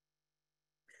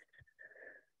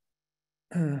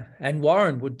 And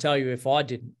Warren would tell you, if I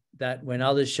didn't, that when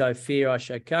others show fear, I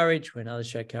show courage. When others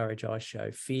show courage, I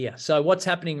show fear. So what's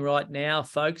happening right now,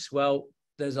 folks? Well,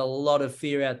 there's a lot of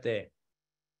fear out there.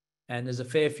 And there's a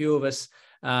fair few of us,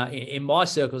 in my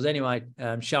circles anyway,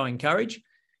 showing courage,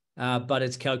 but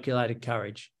it's calculated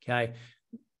courage, okay?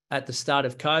 At the start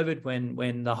of COVID,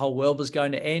 when the whole world was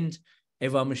going to end,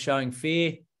 everyone was showing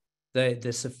fear.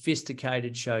 The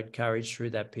sophisticated showed courage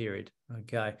through that period.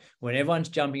 Okay, when everyone's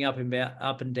jumping up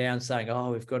and down saying,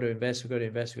 "Oh, we've got to invest, we've got to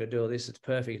invest, we've got to do all this. It's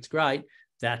perfect, it's great."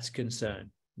 That's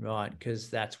concern, right? Because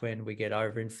that's when we get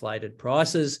overinflated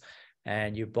prices,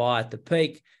 and you buy at the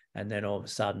peak, and then all of a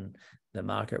sudden the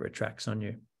market retracts on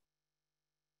you.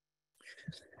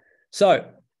 So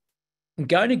I'm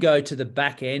going to go to the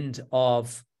back end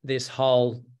of this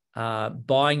whole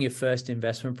buying your first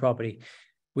investment property.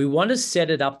 We want to set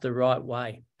it up the right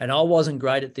way. And I wasn't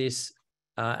great at this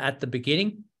at the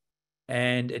beginning,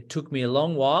 and it took me a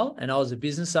long while, and I was a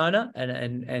business owner.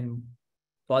 And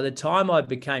by the time I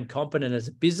became competent as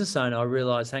a business owner, I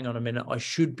realized, hang on a minute, I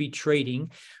should be treating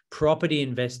property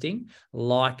investing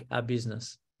like a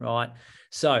business, right?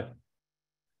 So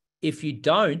if you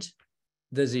don't,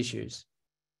 there's issues.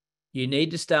 You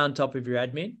need to stay on top of your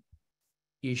admin.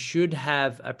 You should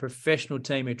have a professional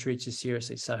team who treats you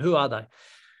seriously. So who are they?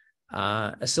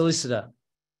 A solicitor,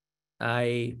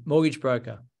 a mortgage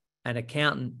broker, an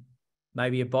accountant,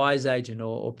 maybe a buyer's agent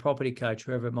or property coach,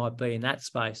 whoever it might be in that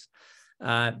space.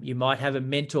 You might have a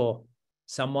mentor,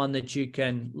 someone that you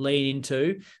can lean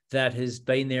into that has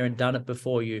been there and done it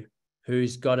before you,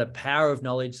 who's got a power of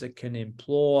knowledge that can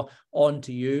implore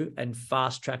onto you and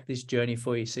fast track this journey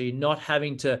for you. So you're not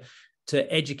having to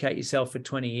educate yourself for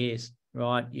 20 years,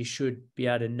 right? You should be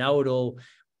able to know it all.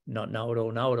 Not know it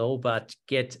all, but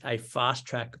get a fast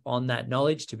track on that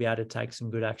knowledge to be able to take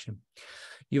some good action.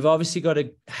 You've obviously got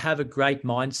to have a great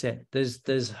mindset.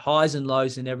 There's highs and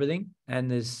lows in everything,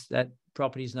 and that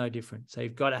property is no different. So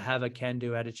you've got to have a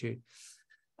can-do attitude.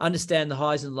 Understand the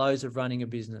highs and lows of running a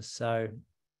business. So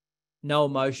no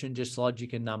emotion, just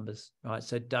logic and numbers, right?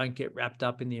 So don't get wrapped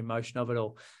up in the emotion of it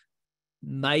all.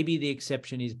 Maybe the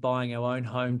exception is buying our own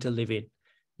home to live in.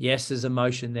 Yes, there's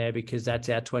emotion there because that's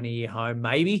our 20-year home,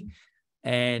 maybe.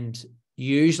 And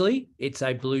usually it's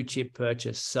a blue chip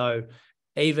purchase. So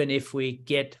even if we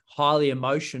get highly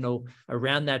emotional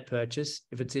around that purchase,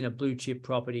 if it's in a blue chip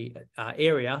property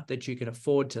area that you can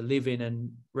afford to live in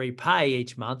and repay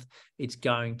each month, it's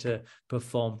going to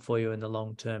perform for you in the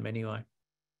long term anyway.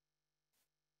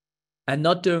 And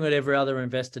not doing what every other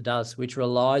investor does, which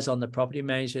relies on the property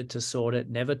manager to sort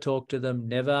it, never talk to them,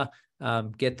 never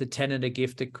get the tenant a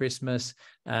gift at Christmas,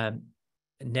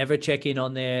 never check in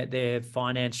on their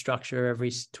finance structure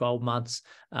every 12 months,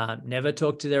 never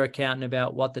talk to their accountant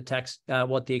about what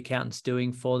the accountant's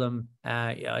doing for them.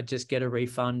 I just get a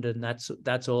refund and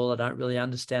that's all. I don't really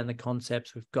understand the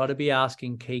concepts. We've got to be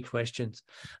asking key questions.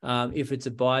 If it's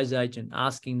a buyer's agent,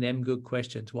 asking them good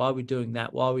questions. Why are we doing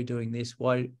that? Why are we doing this?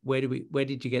 Where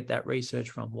did you get that research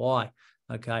from? Why?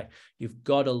 Okay. You've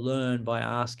got to learn by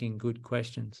asking good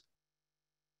questions.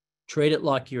 Treat it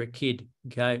like you're a kid,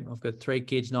 okay? I've got 3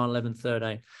 kids, 9, 11,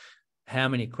 13. How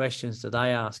many questions do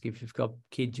they ask? If you've got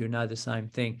kids, you know the same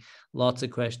thing. Lots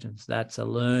of questions. That's a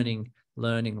learning.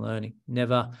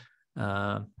 Never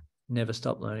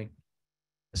stop learning.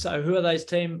 So who are those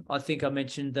team? I think I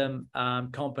mentioned them.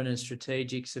 Competent,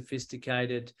 strategic,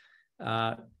 sophisticated.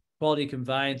 quality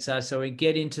conveyancer. So we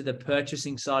get into the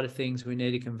purchasing side of things. We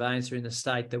need a conveyancer in the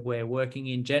state that we're working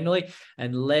in generally,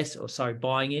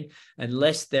 buying in,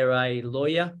 unless they're a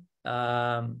lawyer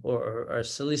or a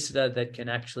solicitor that can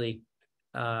actually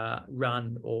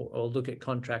run or look at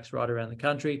contracts right around the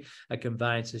country. A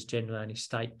conveyancer is generally only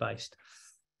state-based.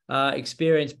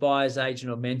 Experienced buyer's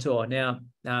agent or mentor. Now,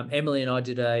 Emily and I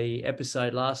did a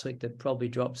episode last week that probably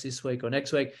drops this week or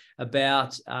next week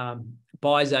about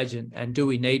buyer's agent and do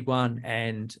we need one,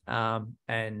 and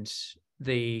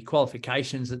the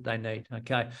qualifications that they need.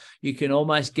 Okay, you can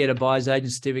almost get a buyer's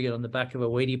agent certificate on the back of a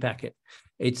weedie packet.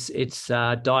 It's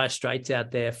dire straits out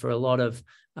there for a lot of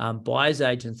buyer's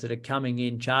agents that are coming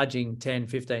in charging 10,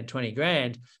 15, 20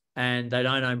 grand, and they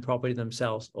don't own property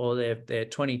themselves, or they're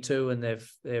 22 and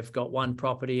they've got one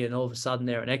property, and all of a sudden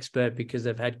they're an expert because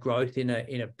they've had growth in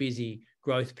a busy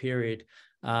growth period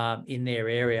in their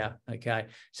area. Okay,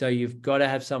 so you've got to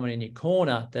have someone in your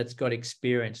corner that's got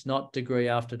experience, not degree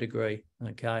after degree.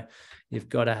 Okay, you've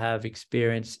got to have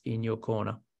experience in your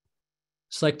corner.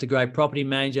 Select a great property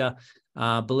manager.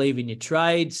 Believe in your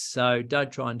trades, so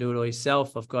don't try and do it all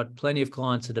yourself. I've got plenty of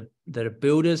clients that are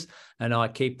builders, and I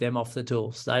keep them off the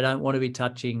tools. They don't want to be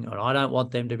touching, or I don't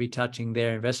want them to be touching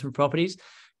their investment properties,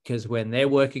 because when they're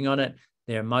working on it,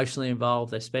 they're emotionally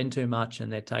involved, they spend too much,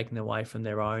 and they're taking away from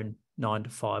their own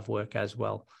 9-to-5 work as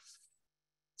well.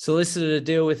 Solicitor to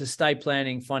deal with estate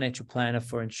planning, financial planner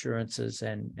for insurances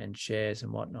and shares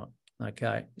and whatnot.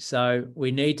 Okay, so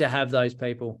we need to have those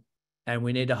people, and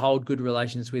we need to hold good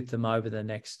relations with them over the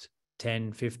next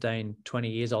 10, 15, 20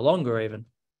 years or longer even.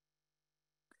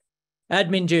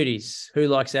 Admin duties. Who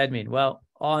likes admin? Well,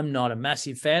 I'm not a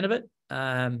massive fan of it.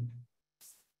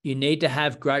 You need to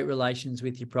have great relations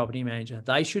with your property manager.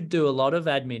 They should do a lot of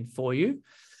admin for you,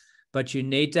 but you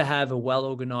need to have a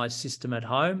well-organized system at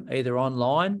home, either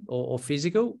online or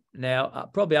physical. Now,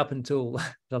 probably up until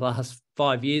the last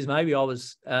 5 years, maybe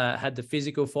I had the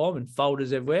physical form and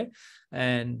folders everywhere.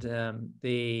 And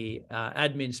the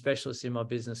admin specialist in my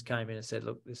business came in and said,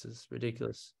 look, this is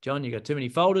ridiculous. John, you got too many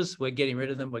folders. We're getting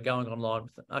rid of them. We're going online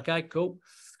with them. Okay, cool.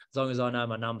 As long as I know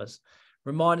my numbers.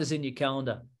 Reminders in your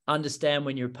calendar. Understand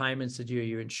when your payments are due,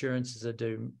 your insurances are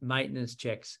due, maintenance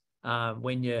checks,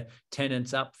 when your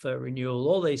tenant's up for renewal,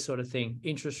 all these sort of things.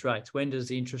 Interest rates. When does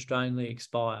the interest only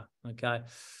expire? Okay.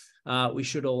 We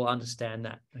should all understand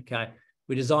that. Okay.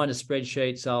 We designed a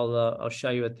spreadsheet, so I'll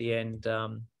show you at the end.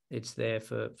 It's there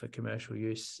for commercial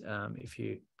use if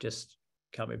you just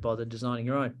can't be bothered designing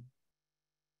your own.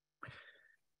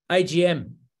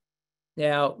 AGM.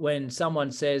 Now, when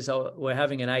someone says, oh, we're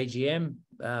having an AGM,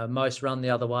 most run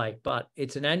the other way, but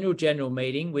it's an annual general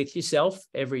meeting with yourself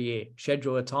every year.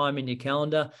 Schedule a time in your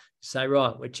calendar. Say,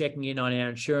 right, we're checking in on our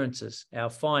insurances, our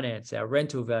finance, our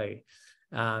rental value,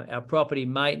 our property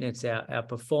maintenance, our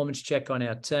performance check on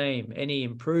our team, any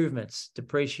improvements,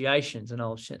 depreciations, and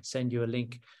I'll send you a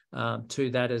link to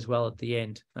that as well at the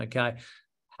end. Okay.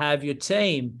 Have your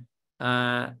team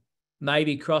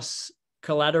maybe cross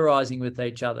collateralizing with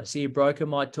each other. So your broker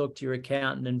might talk to your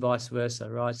accountant and vice versa,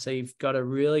 right? So you've got a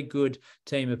really good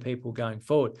team of people going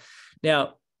forward.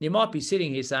 Now, you might be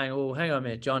sitting here saying, well, hang on a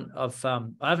minute, John,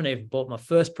 I haven't even bought my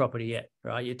first property yet,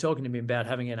 right? You're talking to me about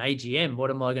having an AGM.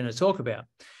 What am I going to talk about?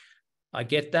 I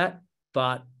get that,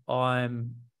 but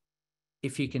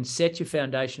if you can set your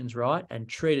foundations right and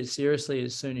treat it seriously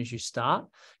as soon as you start,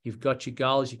 you've got your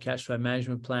goals, your cash flow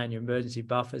management plan, your emergency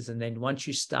buffers, and then once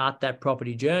you start that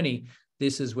property journey,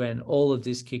 this is when all of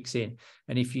this kicks in.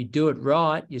 And if you do it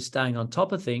right, you're staying on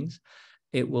top of things,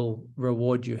 it will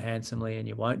reward you handsomely, and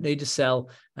you won't need to sell,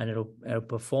 and it'll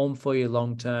perform for you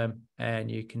long term,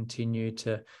 and you continue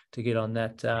to get on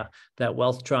that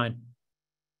wealth train.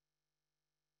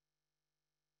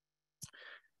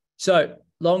 So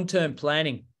long-term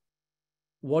planning.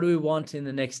 What do we want in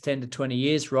the next 10 to 20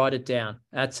 years? Write it down.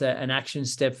 That's an action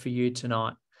step for you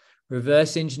tonight.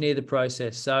 Reverse engineer the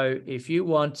process. So if you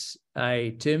want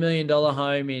a $2 million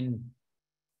home in,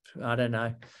 I don't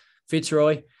know,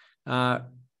 Fitzroy,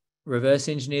 reverse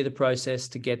engineer the process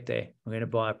to get there. I'm going to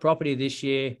buy a property this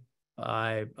year.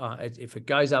 If it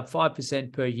goes up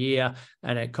 5% per year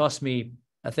and it costs me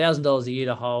 $1,000 a year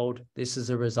to hold, this is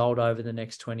a result over the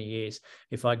next 20 years.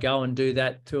 If I go and do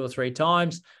that 2 or 3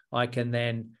 times, I can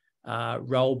then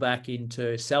roll back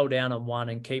into sell down on 1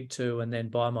 and keep 2 and then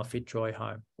buy my Fitzroy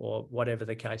home or whatever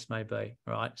the case may be,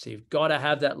 right? So you've got to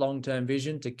have that long-term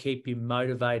vision to keep you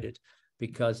motivated,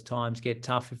 because times get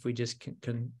tough if we just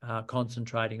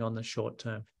concentrating on the short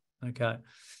term. Okay.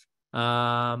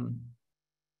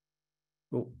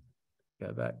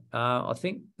 Go back. I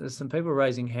think there's some people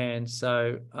raising hands,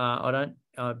 so I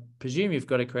presume you've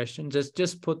got a question.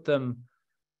 Just put them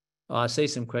I see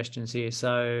some questions here.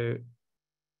 So,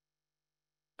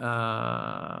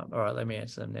 all right, let me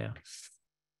answer them now.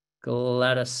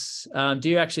 Gladys, do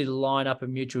you actually line up a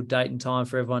mutual date and time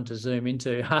for everyone to Zoom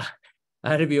into?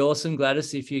 That'd be awesome,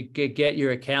 Gladys, if you could get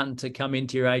your accountant to come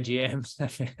into your AGM.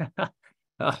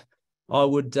 I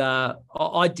would,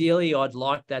 ideally, I'd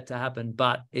like that to happen,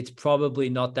 but it's probably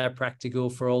not that practical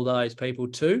for all those people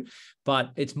too.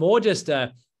 But it's more just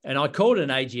and I called an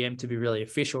AGM to be really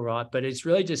official, right? But it's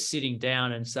really just sitting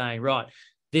down and saying, right,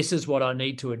 this is what I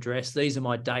need to address. These are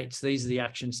my dates. These are the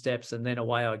action steps. And then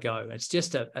away I go. It's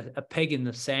just a peg in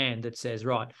the sand that says,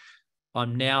 right,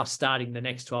 I'm now starting the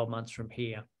next 12 months from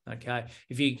here. Okay.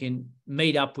 If you can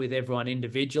meet up with everyone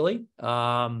individually,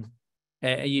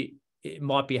 it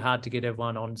might be hard to get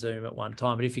everyone on Zoom at one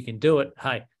time, but if you can do it,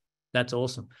 hey, that's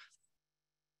awesome.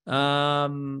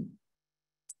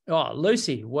 Oh,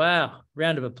 Lucy, wow,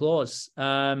 round of applause.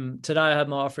 Today I had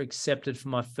my offer accepted for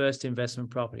my first investment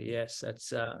property. Yes,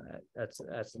 that's a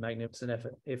magnificent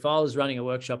effort. If I was running a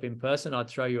workshop in person, I'd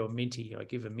throw you a minty. I'd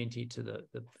give a minty to the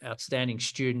outstanding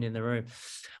student in the room.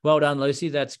 Well done, Lucy.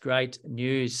 That's great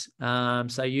news.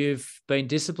 So you've been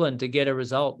disciplined to get a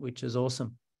result, which is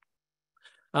awesome.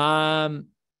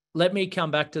 Let me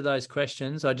come back to those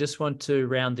questions. I just want to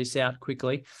round this out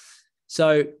quickly.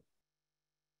 So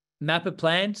map a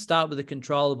plan, start with the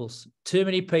controllables. Too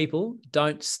many people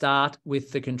don't start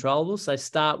with the controllables. They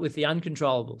start with the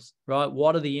uncontrollables, right?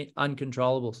 What are the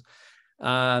uncontrollables?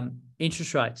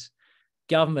 Interest rates,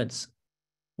 governments,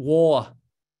 war,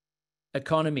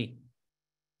 economy,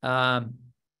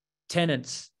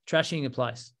 tenants, trashing the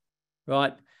place,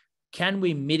 right? Can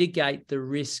we mitigate the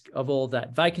risk of all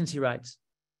that? Vacancy rates,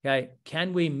 okay?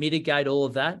 Can we mitigate all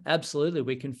of that? Absolutely.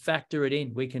 We can factor it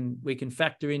in. We can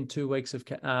factor in 2 weeks of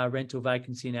rental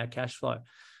vacancy in our cash flow,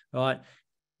 right?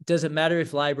 Does it matter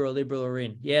if Labor or Liberal are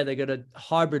in? Yeah, they've got a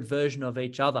hybrid version of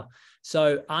each other.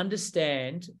 So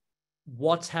understand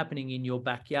what's happening in your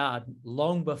backyard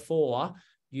long before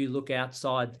you look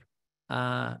outside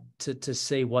to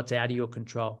see what's out of your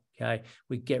control. Okay,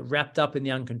 we get wrapped up in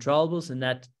the uncontrollables, and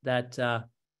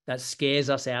that scares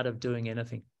us out of doing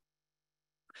anything.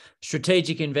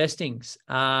 Strategic investing,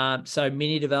 so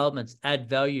mini developments, add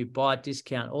value, buy at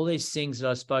discount, all these things that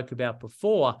I spoke about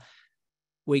before,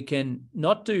 we can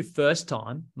not do first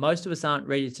time. Most of us aren't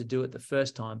ready to do it the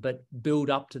first time, but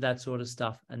build up to that sort of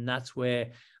stuff, and that's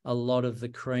where a lot of the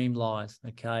cream lies.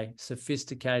 Okay,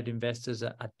 sophisticated investors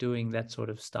are doing that sort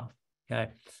of stuff.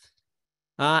 Okay.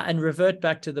 And revert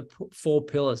back to the 4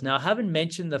 pillars. Now, I haven't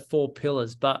mentioned the 4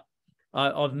 pillars, but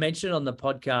I've mentioned on the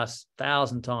podcast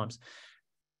 1,000 times.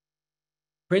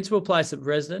 Principal place of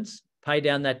residence, pay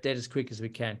down that debt as quick as we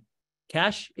can.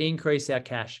 Cash, increase our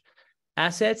cash.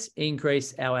 Assets,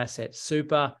 increase our assets.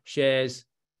 Super, shares,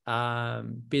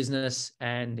 business,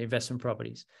 and investment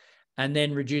properties. And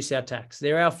then reduce our tax.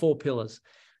 They're our 4 pillars.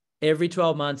 Every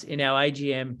 12 months in our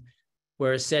AGM,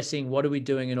 we're assessing what are we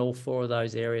doing in all 4 of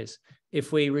those areas.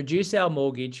 If we reduce our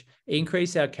mortgage,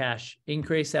 increase our cash,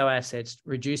 increase our assets,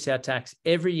 reduce our tax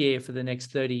every year for the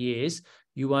next 30 years,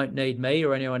 you won't need me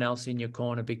or anyone else in your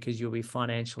corner because you'll be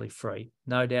financially free.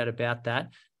 No doubt about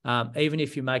that. Even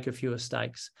if you make a few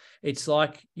mistakes. It's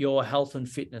like your health and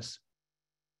fitness.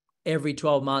 Every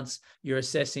 12 months, you're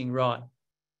assessing, right,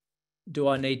 do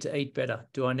I need to eat better?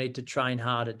 Do I need to train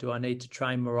harder? Do I need to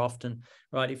train more often?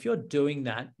 Right? If you're doing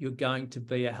that, you're going to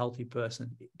be a healthy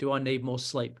person. Do I need more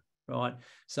sleep? Right?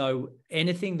 So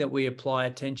anything that we apply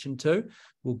attention to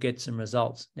will get some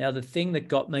results. Now, the thing that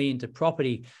got me into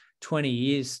property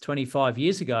 25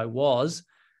 years ago was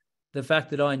the fact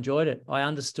that I enjoyed it. I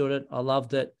understood it. I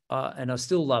loved it. And I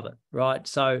still love it. Right?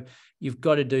 So you've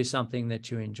got to do something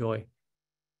that you enjoy.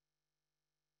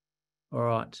 All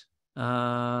right.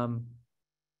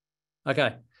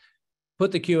 Okay.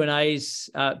 Put the Q&As,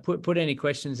 put any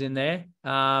questions in there.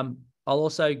 I'll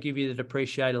also give you the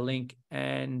Depreciator link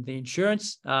and the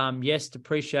insurance. Yes,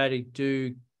 Depreciator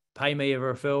do pay me a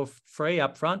referral free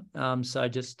up front. So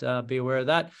just be aware of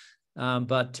that.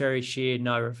 But Terry Shear,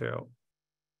 no referral.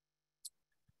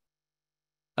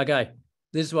 Okay,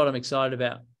 this is what I'm excited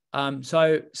about.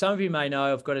 So some of you may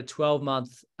know I've got a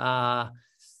 12-month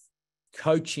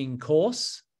coaching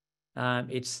course.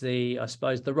 It's I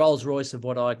suppose, the Rolls Royce of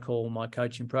what I call my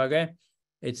coaching program.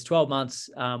 It's 12 months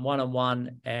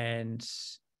one-on-one, and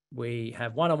we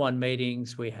have one-on-one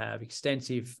meetings. We have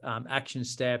extensive action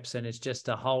steps, and it's just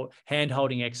a whole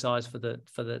hand-holding exercise for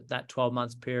that 12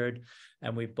 months period.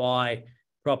 And we buy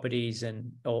properties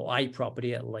or a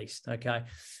property at least. Okay,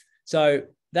 so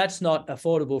that's not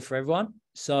affordable for everyone.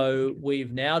 So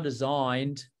we've now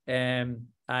designed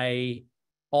a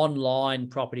online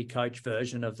property coach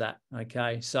version of that.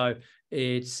 Okay, so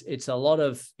it's a lot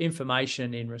of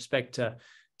information in respect to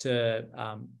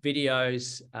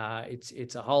videos.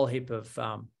 It's a whole heap of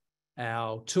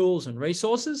our tools and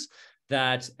resources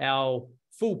that our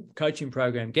full coaching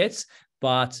program gets,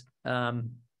 but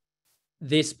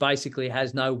this basically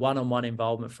has no one-on-one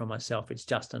involvement from myself. It's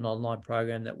just an online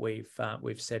program that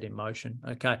we've set in motion.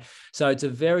 Okay, so it's a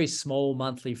very small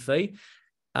monthly fee.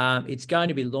 It's going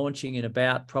to be launching in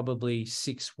about probably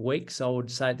 6 weeks, I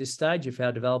would say at this stage, if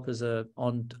our developers are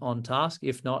on task.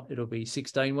 If not, it'll be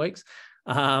 16 weeks.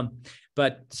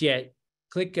 But yeah,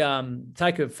 click,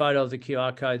 take a photo of the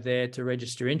QR code there to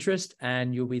register interest,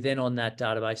 and you'll be then on that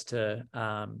database to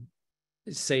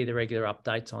see the regular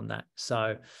updates on that.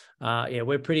 So yeah,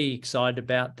 we're pretty excited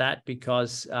about that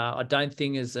because I don't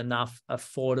think there's enough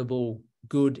affordable,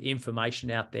 good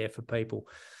information out there for people.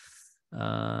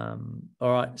 All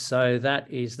right, so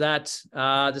that is that.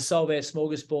 The Solvair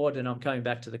smorgasbord, and I'm coming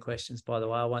back to the questions, by the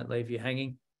way. I won't leave you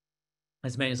hanging,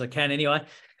 as many as I can anyway.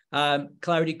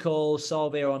 Clarity Call,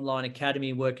 Solvair Online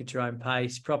Academy, work at your own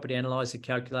pace, property analyzer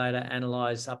calculator,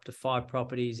 analyze up to 5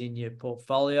 properties in your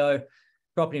portfolio,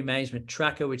 property management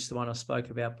tracker, which is the one I spoke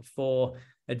about before,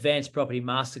 advanced property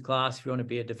masterclass. If you want to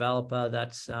be a developer,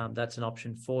 that's an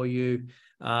option for you.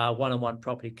 One-on-one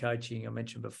property coaching I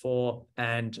mentioned before,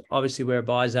 and obviously we're a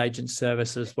buyer's agent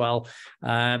service as well.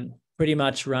 Pretty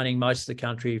much running most of the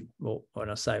country. Well, when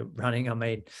I say running, I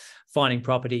mean finding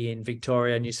property in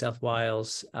Victoria, New South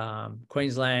Wales,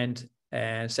 Queensland,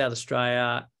 and South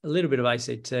Australia, a little bit of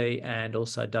ACT, and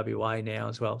also WA now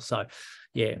as well. So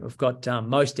yeah, we've got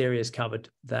most areas covered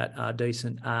that are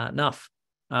decent enough.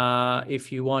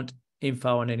 If you want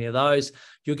info on any of those,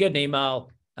 you'll get an email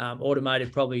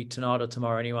automated probably tonight or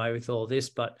tomorrow anyway with all this.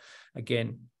 But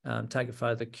again, take a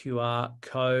photo of the QR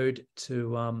code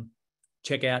to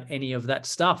check out any of that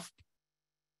stuff.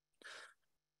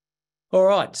 All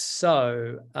right,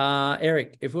 so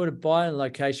Eric, if we were to buy a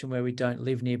location where we don't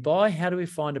live nearby, how do we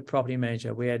find a property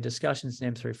manager? We had discussions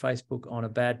in M3 Facebook on a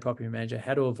bad property manager,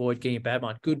 how to avoid getting a bad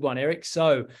one. Good one, Eric.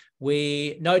 So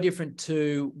we, no different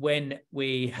to when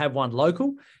we have one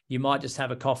local, you might just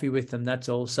have a coffee with them, that's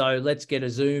all. So let's get a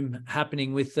Zoom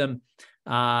happening with them.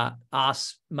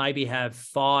 Us maybe have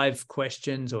 5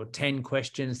 questions or 10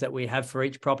 questions that we have for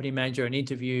each property manager and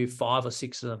interview 5 or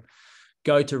 6 of them.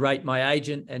 Go to Rate My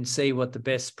Agent and see what the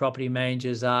best property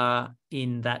managers are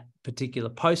in that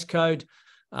particular postcode.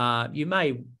 You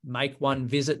may make one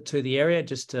visit to the area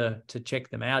just to check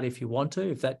them out if you want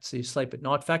to, if that's your sleep at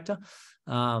night factor.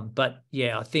 But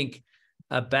yeah, I think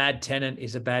a bad tenant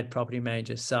is a bad property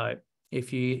manager. So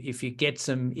if you get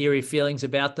some eerie feelings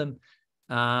about them,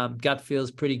 gut feels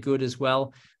pretty good as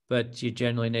well, but you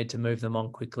generally need to move them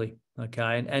on quickly.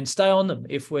 Okay, and stay on them.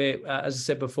 If we're, as I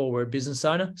said before, we're a business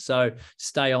owner, so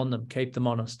stay on them, keep them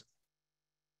honest.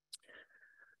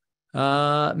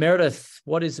 Meredith,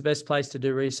 what is the best place to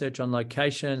do research on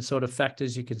location, sort of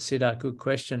factors you consider? Good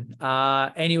question.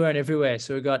 Anywhere and everywhere.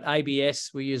 So we've got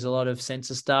ABS. We use a lot of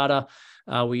census data.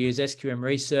 We use SQM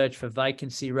Research for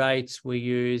vacancy rates. We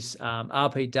use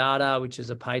RP Data, which is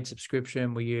a paid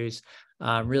subscription. We use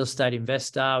Real Estate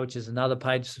Investor, which is another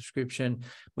paid subscription.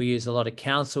 We use a lot of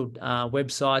council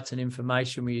websites and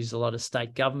information. We use a lot of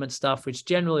state government stuff, which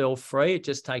generally all free. It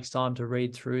just takes time to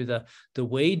read through the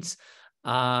weeds.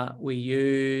 We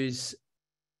use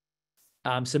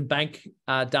some bank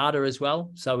data as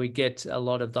well. So we get a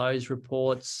lot of those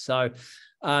reports. So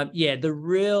yeah, the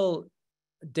real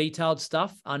detailed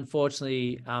stuff,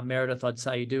 unfortunately, Meredith, I'd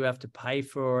say you do have to pay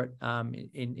for it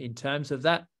in terms of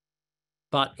that.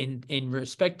 But in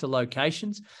respect to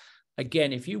locations,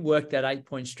 again, if you work that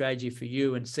 8-point strategy for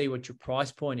you and see what your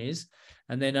price point is,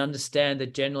 and then understand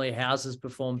that generally houses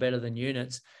perform better than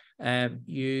units, and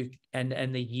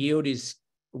the yield is,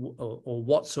 or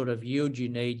what sort of yield you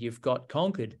need, you've got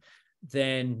conquered,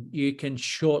 then you can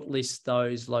shortlist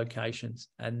those locations,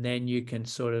 and then you can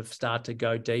sort of start to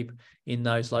go deep in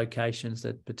those locations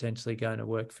that potentially going to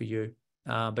work for you.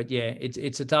 But yeah,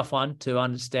 it's a tough one to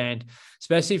understand,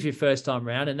 especially if you're first time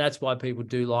around. And that's why people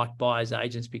do like buyers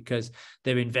agents, because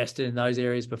they've invested in those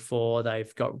areas before.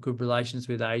 They've got good relations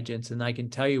with agents, and they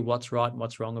can tell you what's right and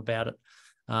what's wrong about it,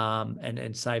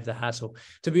 and save the hassle.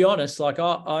 To be honest, like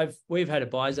we've had a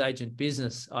buyer's agent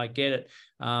business. I get it.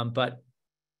 But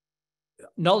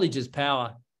knowledge is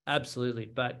power. Absolutely.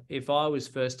 But if I was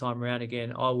first time around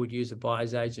again, I would use a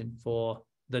buyer's agent for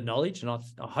the knowledge, and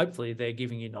hopefully they're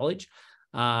giving you knowledge.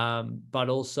 But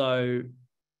also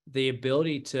the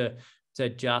ability to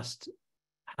just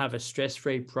have a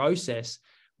stress-free process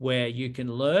where you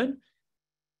can learn,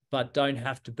 but don't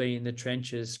have to be in the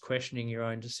trenches questioning your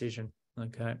own decision.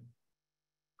 Okay.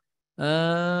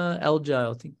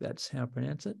 LJ, I think that's how I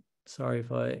pronounce it. Sorry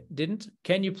if I didn't.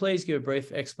 Can you please give a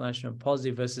brief explanation of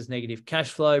positive versus negative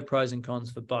cash flow, pros and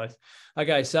cons for both?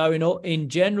 Okay, so in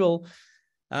general,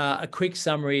 a quick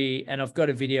summary, and I've got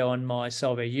a video on my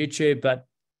Solver YouTube, but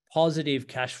positive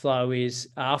cash flow is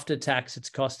after tax, it's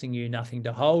costing you nothing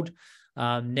to hold.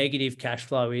 Negative cash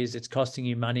flow is it's costing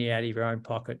you money out of your own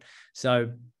pocket.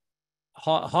 So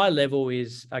high level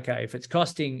is, okay,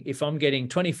 if I'm getting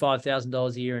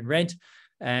 $25,000 a year in rent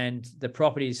and the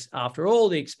properties after all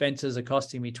the expenses are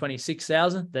costing me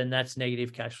 $26,000, then that's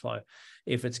negative cash flow.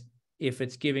 If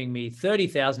it's giving me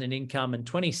 $30,000 in income and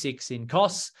 26 in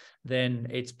costs, then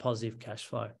it's positive cash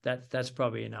flow. That's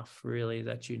probably enough really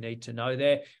that you need to know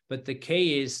there. But the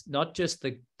key is not just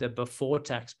the before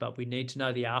tax, but we need to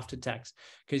know the after tax,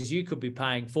 because you could be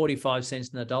paying 45 cents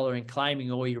in the dollar and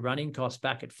claiming all your running costs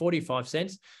back at 45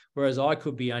 cents, whereas I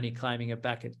could be only claiming it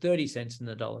back at 30 cents in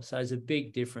the dollar. So there's a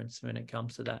big difference when it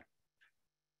comes to that.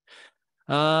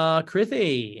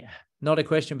 Krithy, not a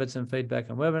question, but some feedback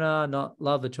on webinar. Not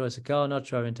love the choice of color, not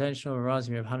sure of intentional.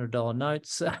 Reminds me of $100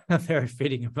 notes. Very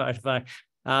fitting and motivating.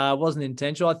 Wasn't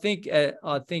intentional. I think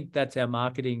that's our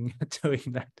marketing doing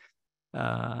that.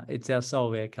 It's our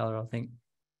Solver color, I think.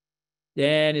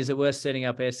 Dan, is it worth setting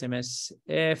up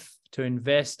SMSF to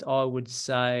invest? I would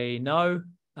say no,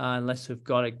 unless we've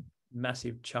got a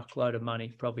massive chuckload of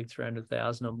money, probably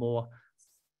 300,000 or more.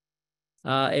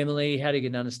 Emily, how to get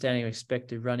an understanding of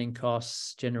expected running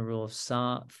costs, general rule of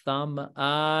thumb.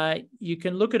 You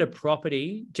can look at a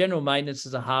property. General maintenance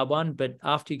is a hard one, but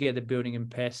after you get the building and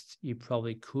pest, you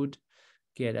probably could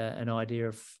get an idea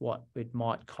of what it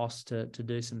might cost to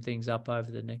do some things up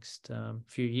over the next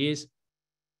few years.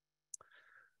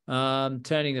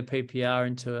 Turning the PPR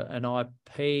into an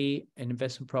IP, an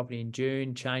investment property in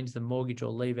June, change the mortgage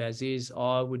or leave as is.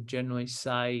 I would generally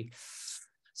say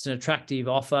it's an attractive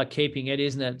offer, keeping it,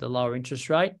 isn't it, the lower interest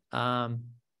rate? So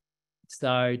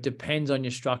it depends on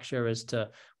your structure as to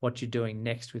what you're doing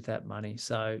next with that money.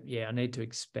 So yeah, I need to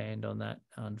expand on that,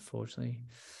 unfortunately.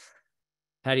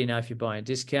 How do you know if you're buying a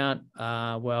discount?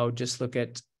 Well, just look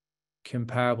at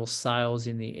comparable sales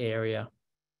in the area.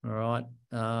 All right.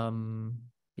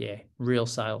 Yeah, real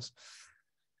sales.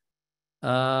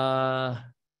 Jared,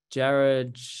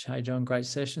 hey John, great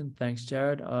session. Thanks,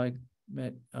 Jared. I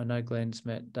know Glenn's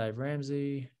met Dave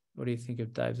Ramsey. What do you think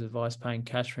of Dave's advice? Paying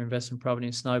cash for investment property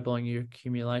and snowballing your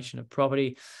accumulation of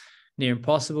property? Near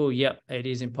impossible. Yep, it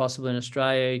is impossible in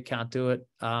Australia. You can't do it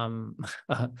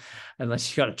unless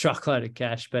you've got a truckload of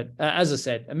cash. But as I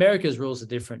said, America's rules are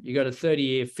different. You got a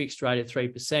 30-year fixed rate at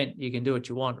 3%. You can do what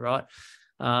you want, right?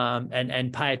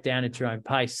 And pay it down at your own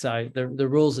pace. So the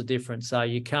rules are different. So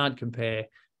you can't compare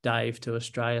Dave to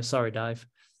Australia. Sorry, Dave.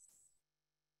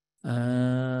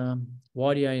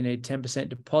 Why do you only need 10%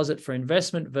 deposit for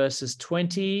investment versus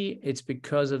 20? It's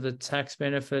because of the tax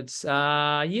benefits.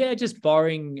 Yeah, just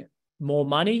borrowing more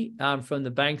money from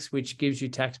the banks, which gives you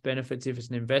tax benefits if it's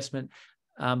an investment,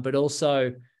 but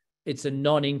also it's a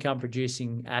non-income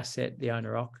producing asset, the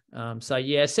owner occ. So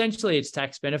yeah, essentially it's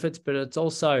tax benefits, but it's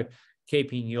also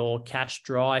keeping your cash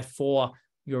dry for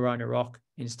your owner occ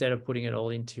instead of putting it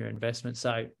all into your investment.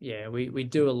 So yeah, we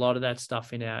do a lot of that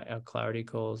stuff in our clarity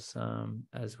calls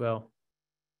as well.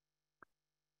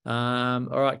 All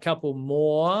right, couple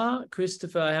more.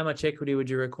 Christopher, how much equity would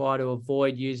you require to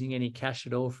avoid using any cash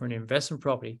at all for an investment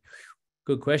property?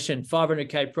 Good question.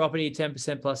 500K property,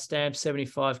 10% plus stamp,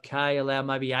 75K, allow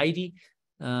maybe 80.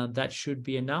 That should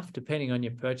be enough depending on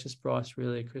your purchase price,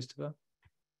 really, Christopher.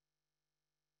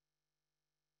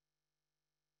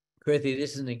 Krithy,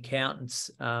 this is an accountant's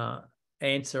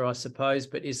answer, I suppose,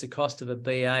 but is the cost of a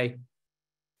BA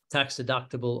tax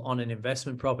deductible on an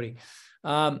investment property?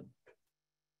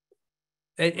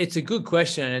 It's a good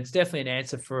question, and it's definitely an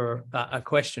answer for a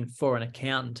question for an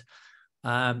accountant.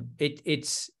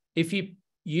 It's if you're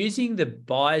using the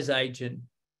buyer's agent,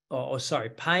 or sorry,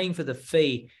 paying for the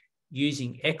fee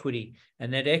using equity,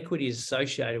 and that equity is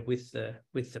associated with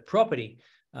the property,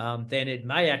 then it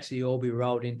may actually all be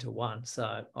rolled into one.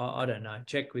 So I don't know.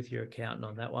 Check with your accountant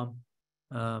on that one.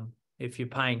 If you're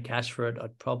paying cash for it,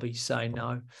 I'd probably say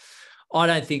no. I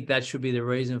don't think that should be the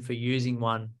reason for using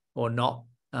one or not.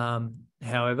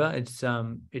 However, it's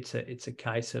a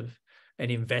case of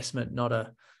an investment, not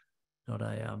a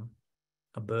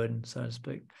burden, so to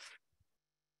speak.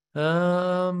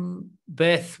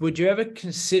 Beth, would you ever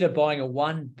consider buying a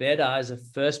one bedder as a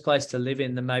first place to live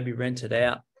in, then maybe rent it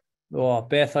out? Oh,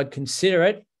 Beth, I'd consider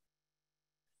it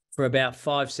for about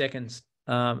 5 seconds.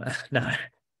 No,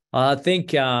 I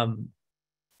think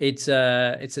it's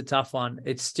a tough one.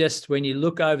 It's just when you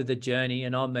look over the journey,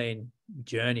 and I mean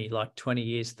journey, like 20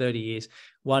 years, 30 years.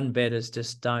 One bedders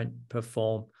just don't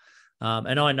perform.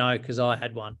 And I know because I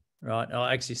had one, right?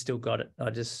 I actually still got it.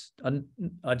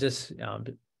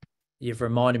 You've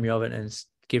reminded me of it and it's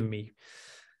given me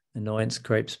annoyance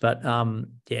creeps. But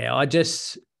yeah,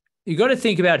 you got to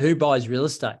think about who buys real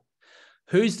estate.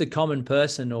 Who's the common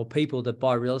person or people that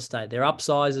buy real estate? They're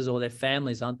upsizers or their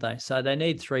families, aren't they? So they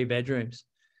need 3 bedrooms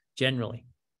generally.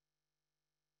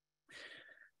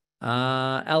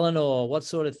 Eleanor, what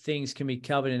sort of things can be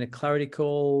covered in a clarity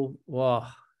call? Wow,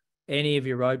 any of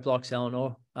your roadblocks,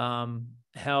 Eleanor.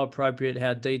 How appropriate,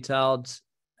 how detailed,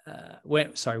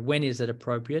 when is it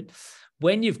appropriate?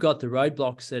 When you've got the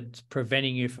roadblocks that's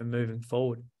preventing you from moving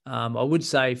forward. I would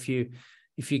say if you're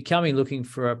coming looking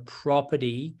for a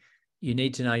property, you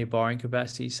need to know your borrowing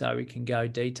capacity so we can go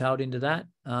detailed into that.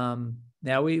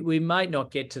 Now, we might not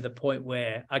get to the point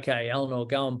where, okay, Eleanor,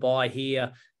 go and buy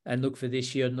here and look for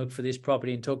this year and look for this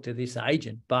property and talk to this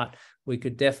agent. But I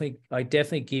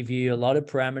definitely give you a lot of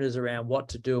parameters around what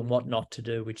to do and what not to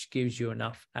do, which gives you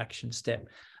enough action step.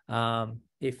 So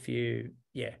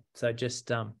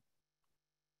just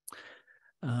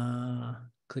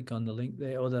click on the link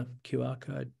there or the QR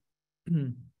code.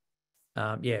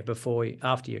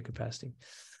 After your capacity.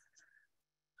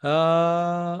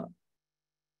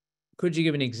 Could you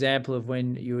give an example of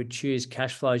when you would choose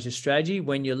cash flow as your strategy?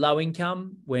 When you're low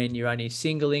income, when you're only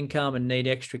single income and need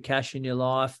extra cash in your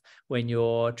life, when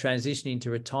you're transitioning to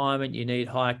retirement, you need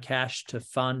higher cash to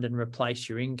fund and replace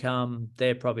your income.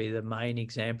 They're probably the main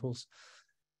examples.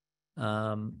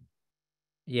 I know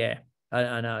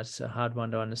it's a hard one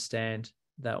to understand,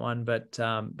 that one, but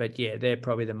yeah, they're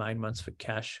probably the main ones for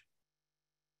cash.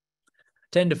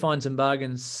 Tend to find some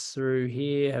bargains through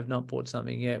here. Have not bought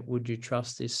something yet. Would you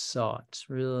trust this site?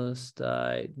 Real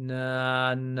estate?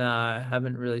 No.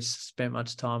 Haven't really spent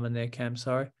much time in there, Cam.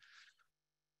 Sorry.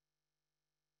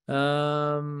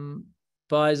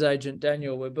 Buyer's agent,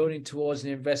 Daniel. We're building towards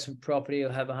an investment property.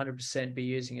 You'll have 100% be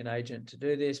using an agent to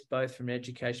do this, both from an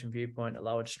education viewpoint, a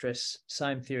lowered stress.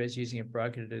 Same theory as using a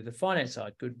broker to do the finance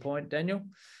side. Good point, Daniel.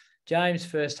 James,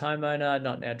 first homeowner,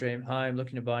 not in our dream home,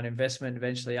 looking to buy an investment,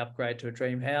 eventually upgrade to a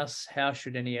dream house. How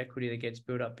should any equity that gets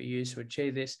built up be used to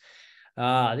achieve this?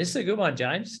 This is a good one,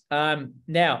 James.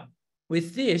 Now,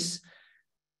 with this,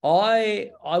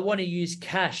 I want to use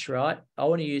cash, right? I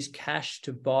want to use cash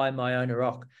to buy my own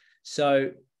rock.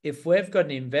 So if we've got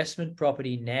an investment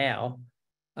property now,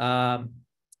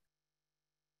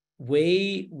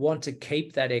 we want to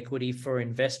keep that equity for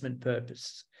investment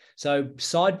purpose. So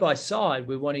side by side,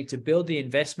 we're wanting to build the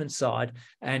investment side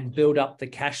and build up the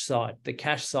cash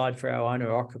side for our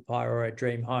owner occupier or a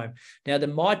dream home. Now, there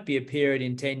might be a period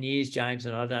in 10 years, James,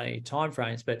 and I don't know your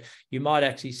timeframes, but you might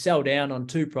actually sell down on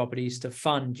 2 properties to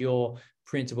fund your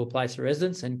principal place of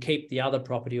residence and keep the other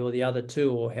property or the other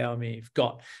 2 or how many you've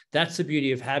got. That's the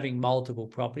beauty of having multiple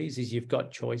properties, is you've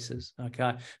got choices,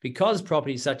 okay? Because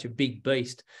property is such a big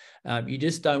beast, you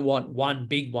just don't want one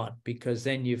big one because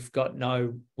then you've got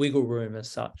no wiggle room as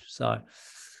such. So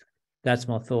that's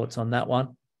my thoughts on that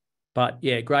one. But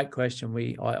yeah, great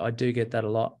question. I do get that a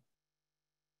lot.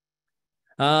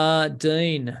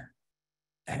 Dean,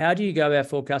 how do you go about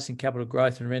forecasting capital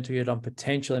growth and rental yield on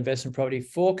potential investment property?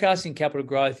 Forecasting capital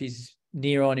growth is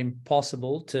near on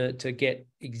impossible to get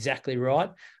exactly right,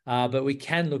 but we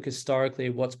can look historically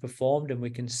at what's performed and we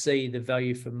can see the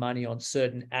value for money on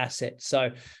certain assets.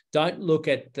 So don't look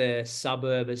at the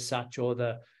suburb as such or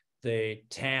the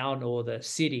town or the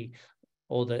city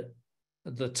or the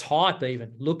type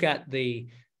even. Look at the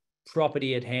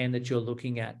property at hand that you're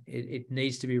looking at. It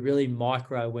needs to be really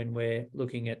micro when we're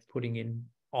looking at putting in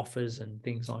offers and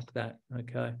things like that,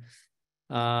 okay?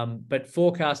 But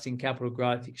forecasting capital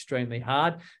growth extremely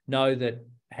hard. Know that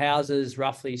houses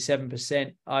roughly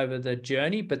 7% over the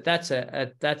journey, but that's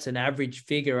an average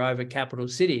figure over capital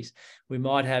cities. We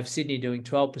might have Sydney doing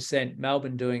 12%,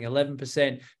 Melbourne doing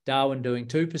 11%, Darwin doing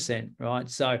 2%, right?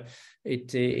 So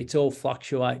it all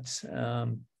fluctuates,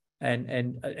 and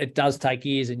it does take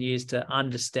years and years to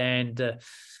understand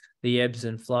the ebbs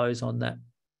and flows on that.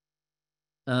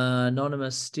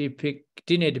 Anonymous, do you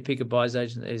need to pick a buyer's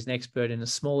agent that is an expert in a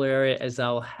small area as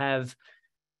they'll have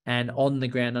an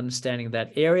on-the-ground understanding of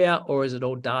that area, or is it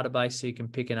all database so you can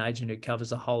pick an agent who covers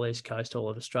the whole East Coast, all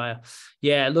of Australia?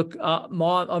 Yeah, look, I'm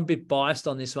a bit biased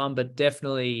on this one, but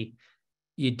definitely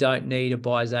you don't need a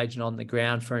buyer's agent on the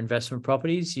ground for investment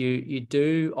properties.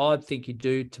 I think you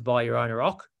do to buy your own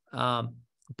rock,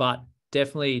 but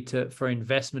definitely for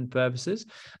investment purposes,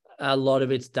 a lot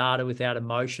of it's data without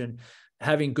emotion.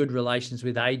 Having good relations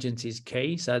with agents is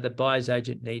key. So the buyer's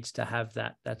agent needs to have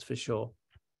that. That's for sure.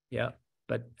 Yeah,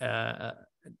 but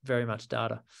very much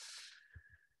data.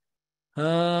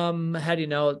 How do you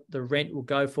know what the rent will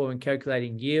go for when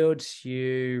calculating yield?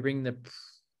 You ring the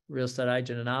real estate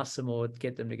agent and ask them, or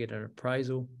get them to get an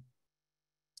appraisal.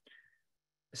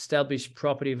 Established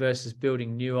property versus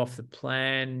building new off the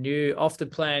plan. New off the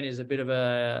plan is a bit of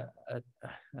a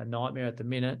nightmare at the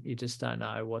minute. You just don't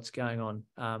know what's going on.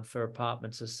 For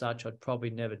apartments as such, I'd probably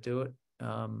never do it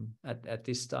at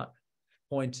this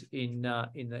point in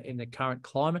the current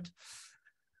climate.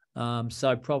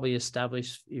 So probably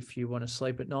established if you want to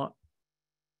sleep at night.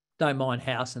 Don't mind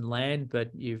house and land,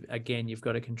 but you've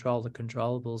got to control the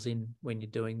controllables in when you're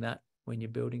doing that, when you're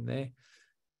building there.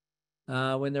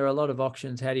 When there are a lot of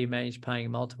auctions, how do you manage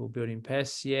paying multiple building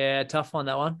pests? Yeah, tough one,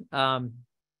 that one.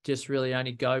 Just really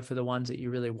only go for the ones that you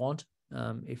really want.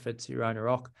 If it's your own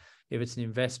rock, if it's an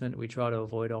investment, we try to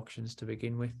avoid auctions to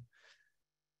begin with.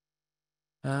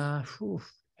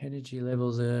 Energy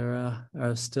levels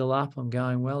are still up. I'm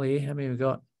going well here. How many have we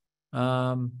got?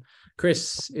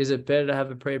 Chris, is it better to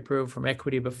have a pre-approval from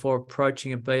equity before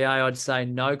approaching a BA? I'd say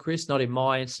no, Chris, not in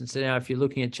my instance. Now, if you're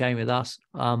looking at chatting with us,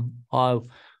 I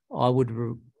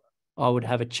would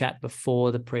have a chat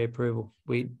before the pre-approval.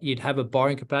 You'd have a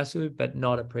borrowing capacity, but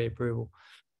not a pre-approval.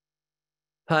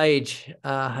 Paige,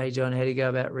 hey John, how do you go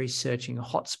about researching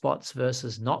hotspots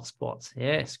versus not spots?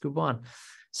 Yes, good one.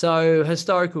 So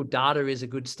historical data is a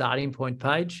good starting point,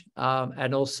 Paige,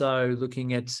 and also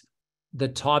looking at the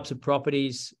types of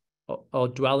properties or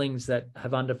dwellings that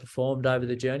have underperformed over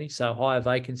the journey, so higher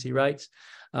vacancy rates.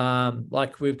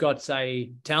 Like we've got,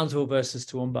 say, Townsville versus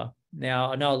Toowoomba.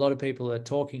 Now, I know a lot of people are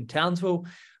talking Townsville.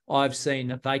 I've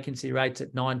seen vacancy rates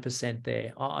at 9%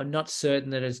 there. I'm not certain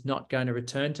that it's not going to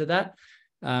return to that,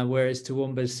 whereas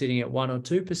Toowoomba is sitting at 1 or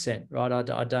 2%, right?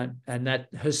 I don't, and that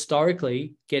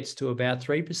historically gets to about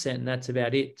 3%, and that's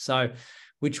about it. So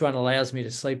which one allows me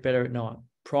to sleep better at night?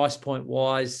 Price point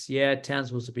wise, yeah,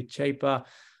 Townsville's a bit cheaper.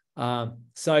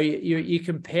 So you're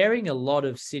comparing a lot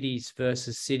of cities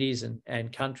versus cities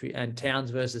and country and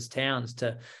towns versus towns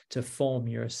to form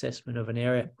your assessment of an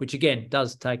area, which again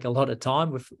does take a lot of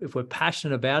time. If we're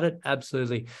passionate about it,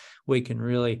 absolutely, we can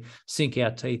really sink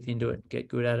our teeth into it and get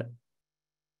good at it.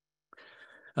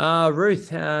 Ruth,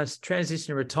 transition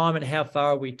to retirement, how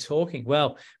far are we talking?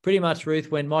 Well, pretty much, Ruth,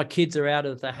 when my kids are out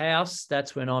of the house,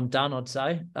 that's when I'm done, I'd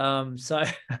say. So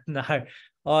no,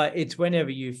 it's whenever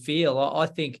you feel. I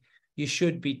think you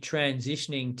should be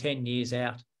transitioning 10 years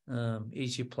out,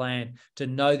 is your plan, to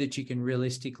know that you can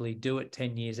realistically do it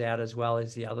 10 years out as well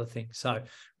as the other thing. So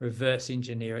reverse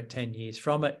engineer it 10 years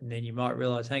from it, and then you might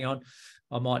realize, hang on,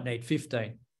 I might need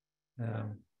 15.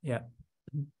 Yeah.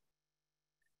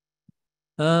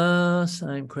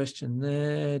 Same question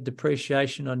there.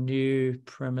 Depreciation on new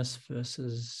premise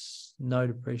versus no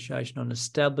depreciation on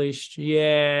established.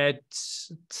 Yeah,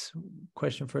 it's a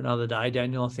question for another day,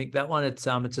 Daniel. I think that one, it's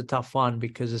a tough one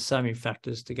because there's so many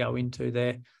factors to go into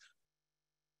there.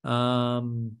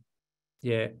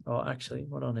 Yeah. Oh, actually,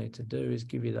 what I need to do is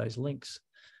give you those links.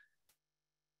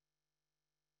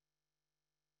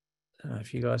 I don't know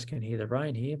if you guys can hear the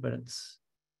rain here, but it's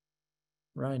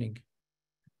raining.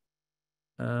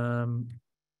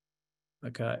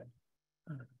 Okay,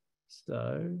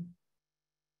 so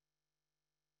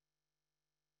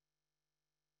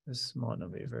this might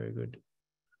not be very good.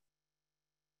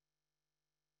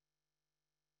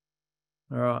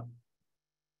 All right.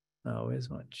 Oh, where's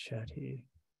my chat here?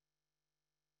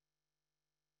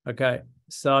 Okay,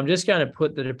 so I'm just going to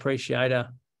put the depreciator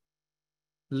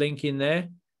link in there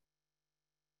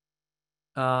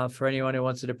for anyone who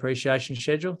wants a depreciation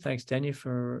schedule. Thanks, Daniel,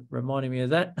 for reminding me of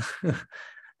that.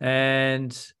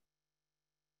 And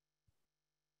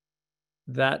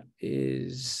that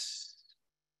is,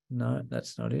 no,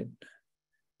 that's not it.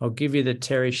 I'll give you the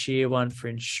Terry Shear one for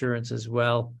insurance as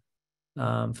well.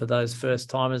 For those first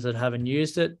timers that haven't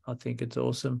used it, I think it's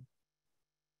awesome.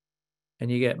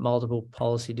 And you get multiple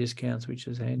policy discounts, which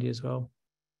is handy as well.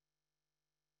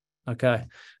 Okay.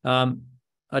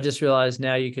 I just realized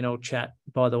now you can all chat,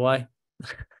 by the way.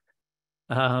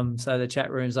 So the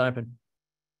chat room's open.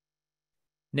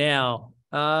 Now,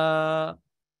 stop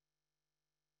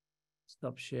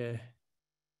share.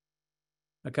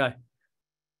 Okay.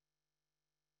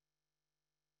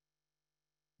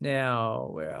 Now,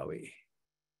 where are we?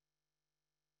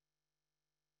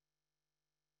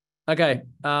 Okay.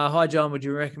 Hi, John. Would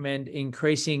you recommend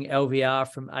increasing LVR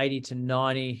from 80 to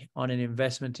 90 on an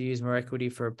investment to use more equity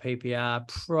for a PPR?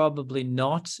 Probably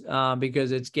not,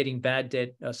 because it's getting bad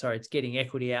debt. It's getting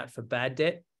equity out for bad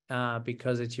debt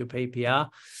because it's your PPR.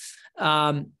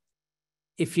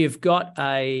 If you've got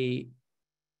a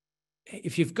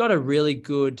really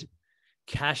good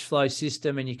cash flow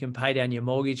system and you can pay down your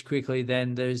mortgage quickly,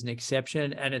 then there's an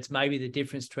exception. And it's maybe the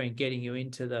difference between getting you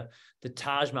into the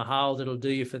Taj Mahal that'll do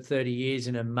you for 30 years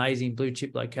in an amazing blue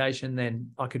chip location,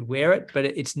 then I could wear it, but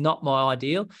it's not my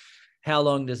ideal. How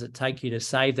long does it take you to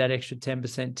save that extra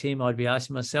 10%, Tim? I'd be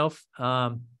asking myself.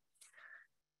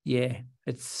 Yeah,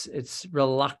 it's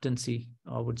reluctancy,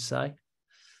 I would say.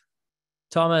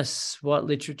 Thomas, what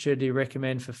literature do you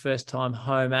recommend for first-time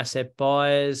home asset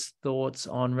buyers? Thoughts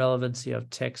on relevancy of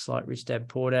texts like Rich Dad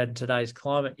Poor Dad in today's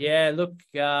climate? Yeah, look,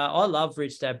 I love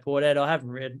Rich Dad Poor Dad. I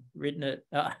haven't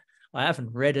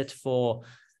read it for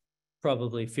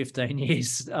probably 15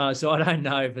 years, so I don't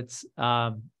know if it's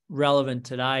relevant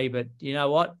today. But you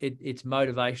know what? It's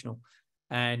motivational,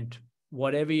 and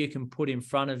whatever you can put in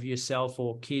front of yourself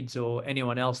or kids or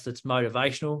anyone else that's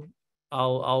motivational,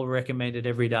 I'll recommend it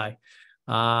every day.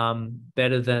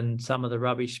 Better than some of the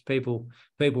rubbish people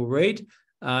read.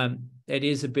 It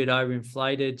is a bit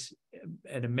overinflated,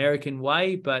 an American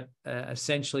way, but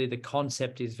essentially the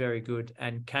concept is very good,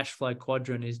 and Cash Flow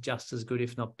Quadrant is just as good,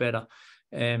 if not better.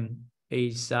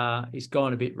 He's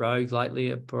gone a bit rogue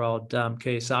lately, poor old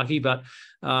Kiyosaki, but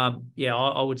yeah,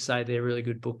 I would say they're really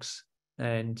good books.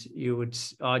 And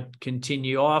I'd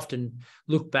continue. I often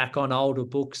look back on older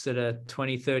books that are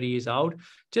 20, 30 years old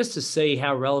just to see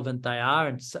how relevant they are.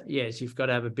 And so, yes, you've got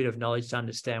to have a bit of knowledge to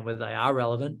understand whether they are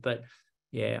relevant. But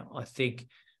yeah, I think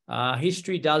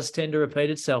history does tend to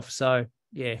repeat itself. So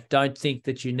yeah, don't think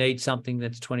that you need something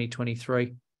that's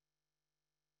 2023.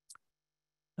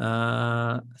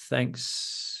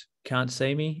 Thanks. Can't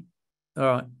see me. All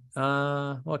right.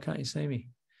 Why can't you see me?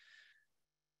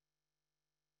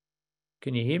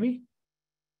 Can you hear me?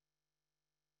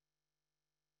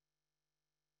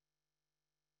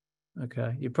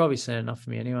 Okay, you're probably seeing enough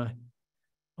for me anyway.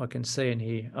 I can see and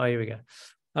hear. Oh, here we go.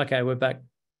 Okay, we're back.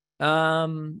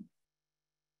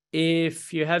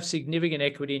 If you have significant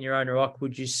equity in your own rock,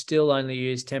 would you still only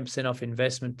use 10% off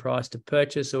investment price to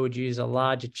purchase, or would you use a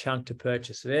larger chunk to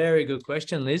purchase? Very good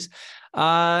question, Liz.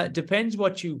 Depends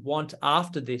what you want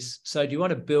after this. So do you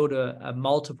want to build a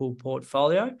multiple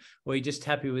portfolio, or are you just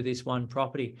happy with this one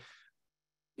property?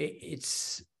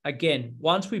 It's, again,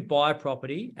 once we buy a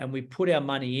property and we put our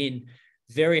money in,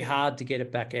 very hard to get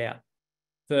it back out,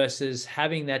 versus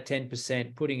having that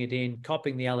 10%, putting it in,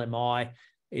 copping the LMI,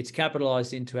 it's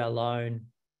capitalized into our loan.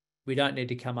 We don't need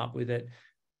to come up with it.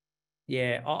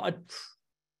 Yeah,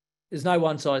 there's no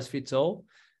one size fits all.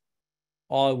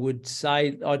 I would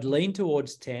say I'd lean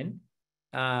towards 10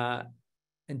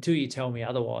 until you tell me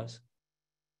otherwise.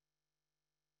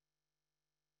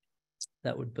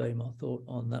 That would be my thought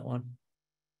on that one.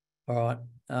 All right.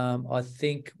 I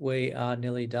think we are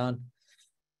nearly done.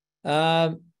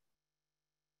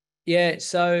 Yeah,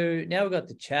 so now we've got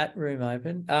the chat room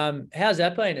open. How's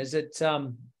that been? Is it,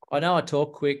 I know I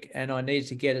talk quick and I need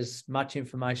to get as much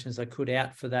information as I could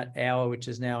out for that hour, which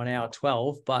is now an hour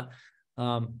 12, but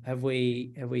have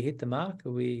we hit the mark?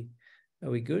 Are we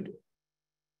good?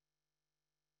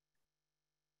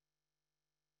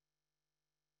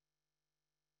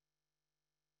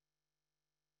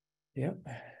 Yep.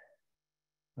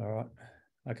 All right.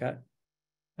 Okay.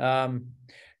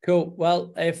 Cool.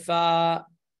 Well, if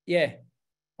yeah,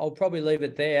 I'll probably leave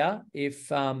it there. If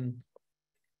thank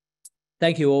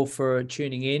you all for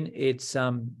tuning in. It's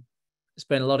been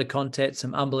a lot of content,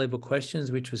 some unbelievable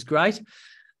questions, which was great.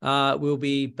 We'll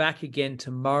be back again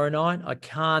tomorrow night. I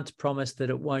can't promise that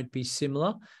it won't be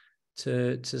similar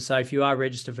to so if you are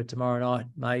registered for tomorrow night,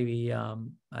 maybe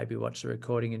watch the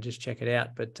recording and just check it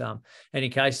out. But any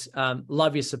case,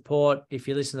 love your support. If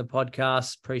you listen to the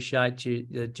podcast, appreciate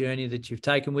the journey that you've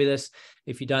taken with us.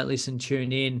 If you don't listen,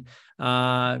 tune in.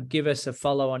 Give us a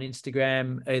follow on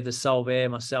Instagram, either Solvair,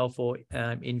 myself, or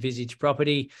Envisage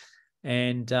Property.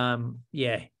 And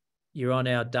yeah, you're on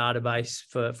our database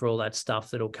for all that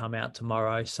stuff that'll come out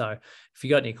tomorrow. So if you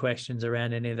got any questions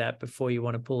around any of that before you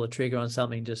want to pull the trigger on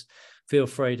something, just feel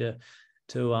free to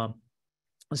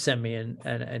send me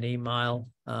an email.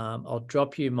 I'll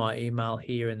drop you my email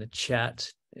here in the chat.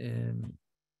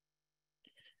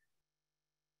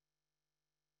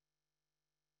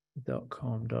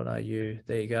 .com.au.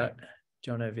 There you go.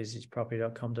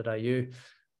 johnovisageproperty.com.au.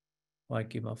 Won't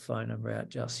give my phone number out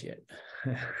just yet.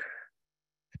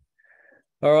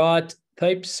 All right,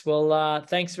 peeps. Well,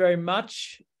 thanks very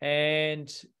much. And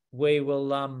we will,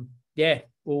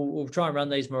 we'll try and run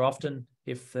these more often.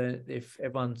 If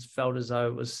everyone's felt as though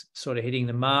it was sort of hitting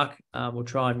the mark, we'll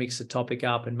try and mix the topic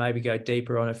up and maybe go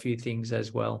deeper on a few things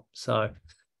as well. So,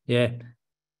 yeah,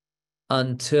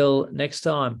 until next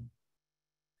time,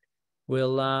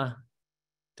 we'll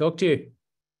talk to you.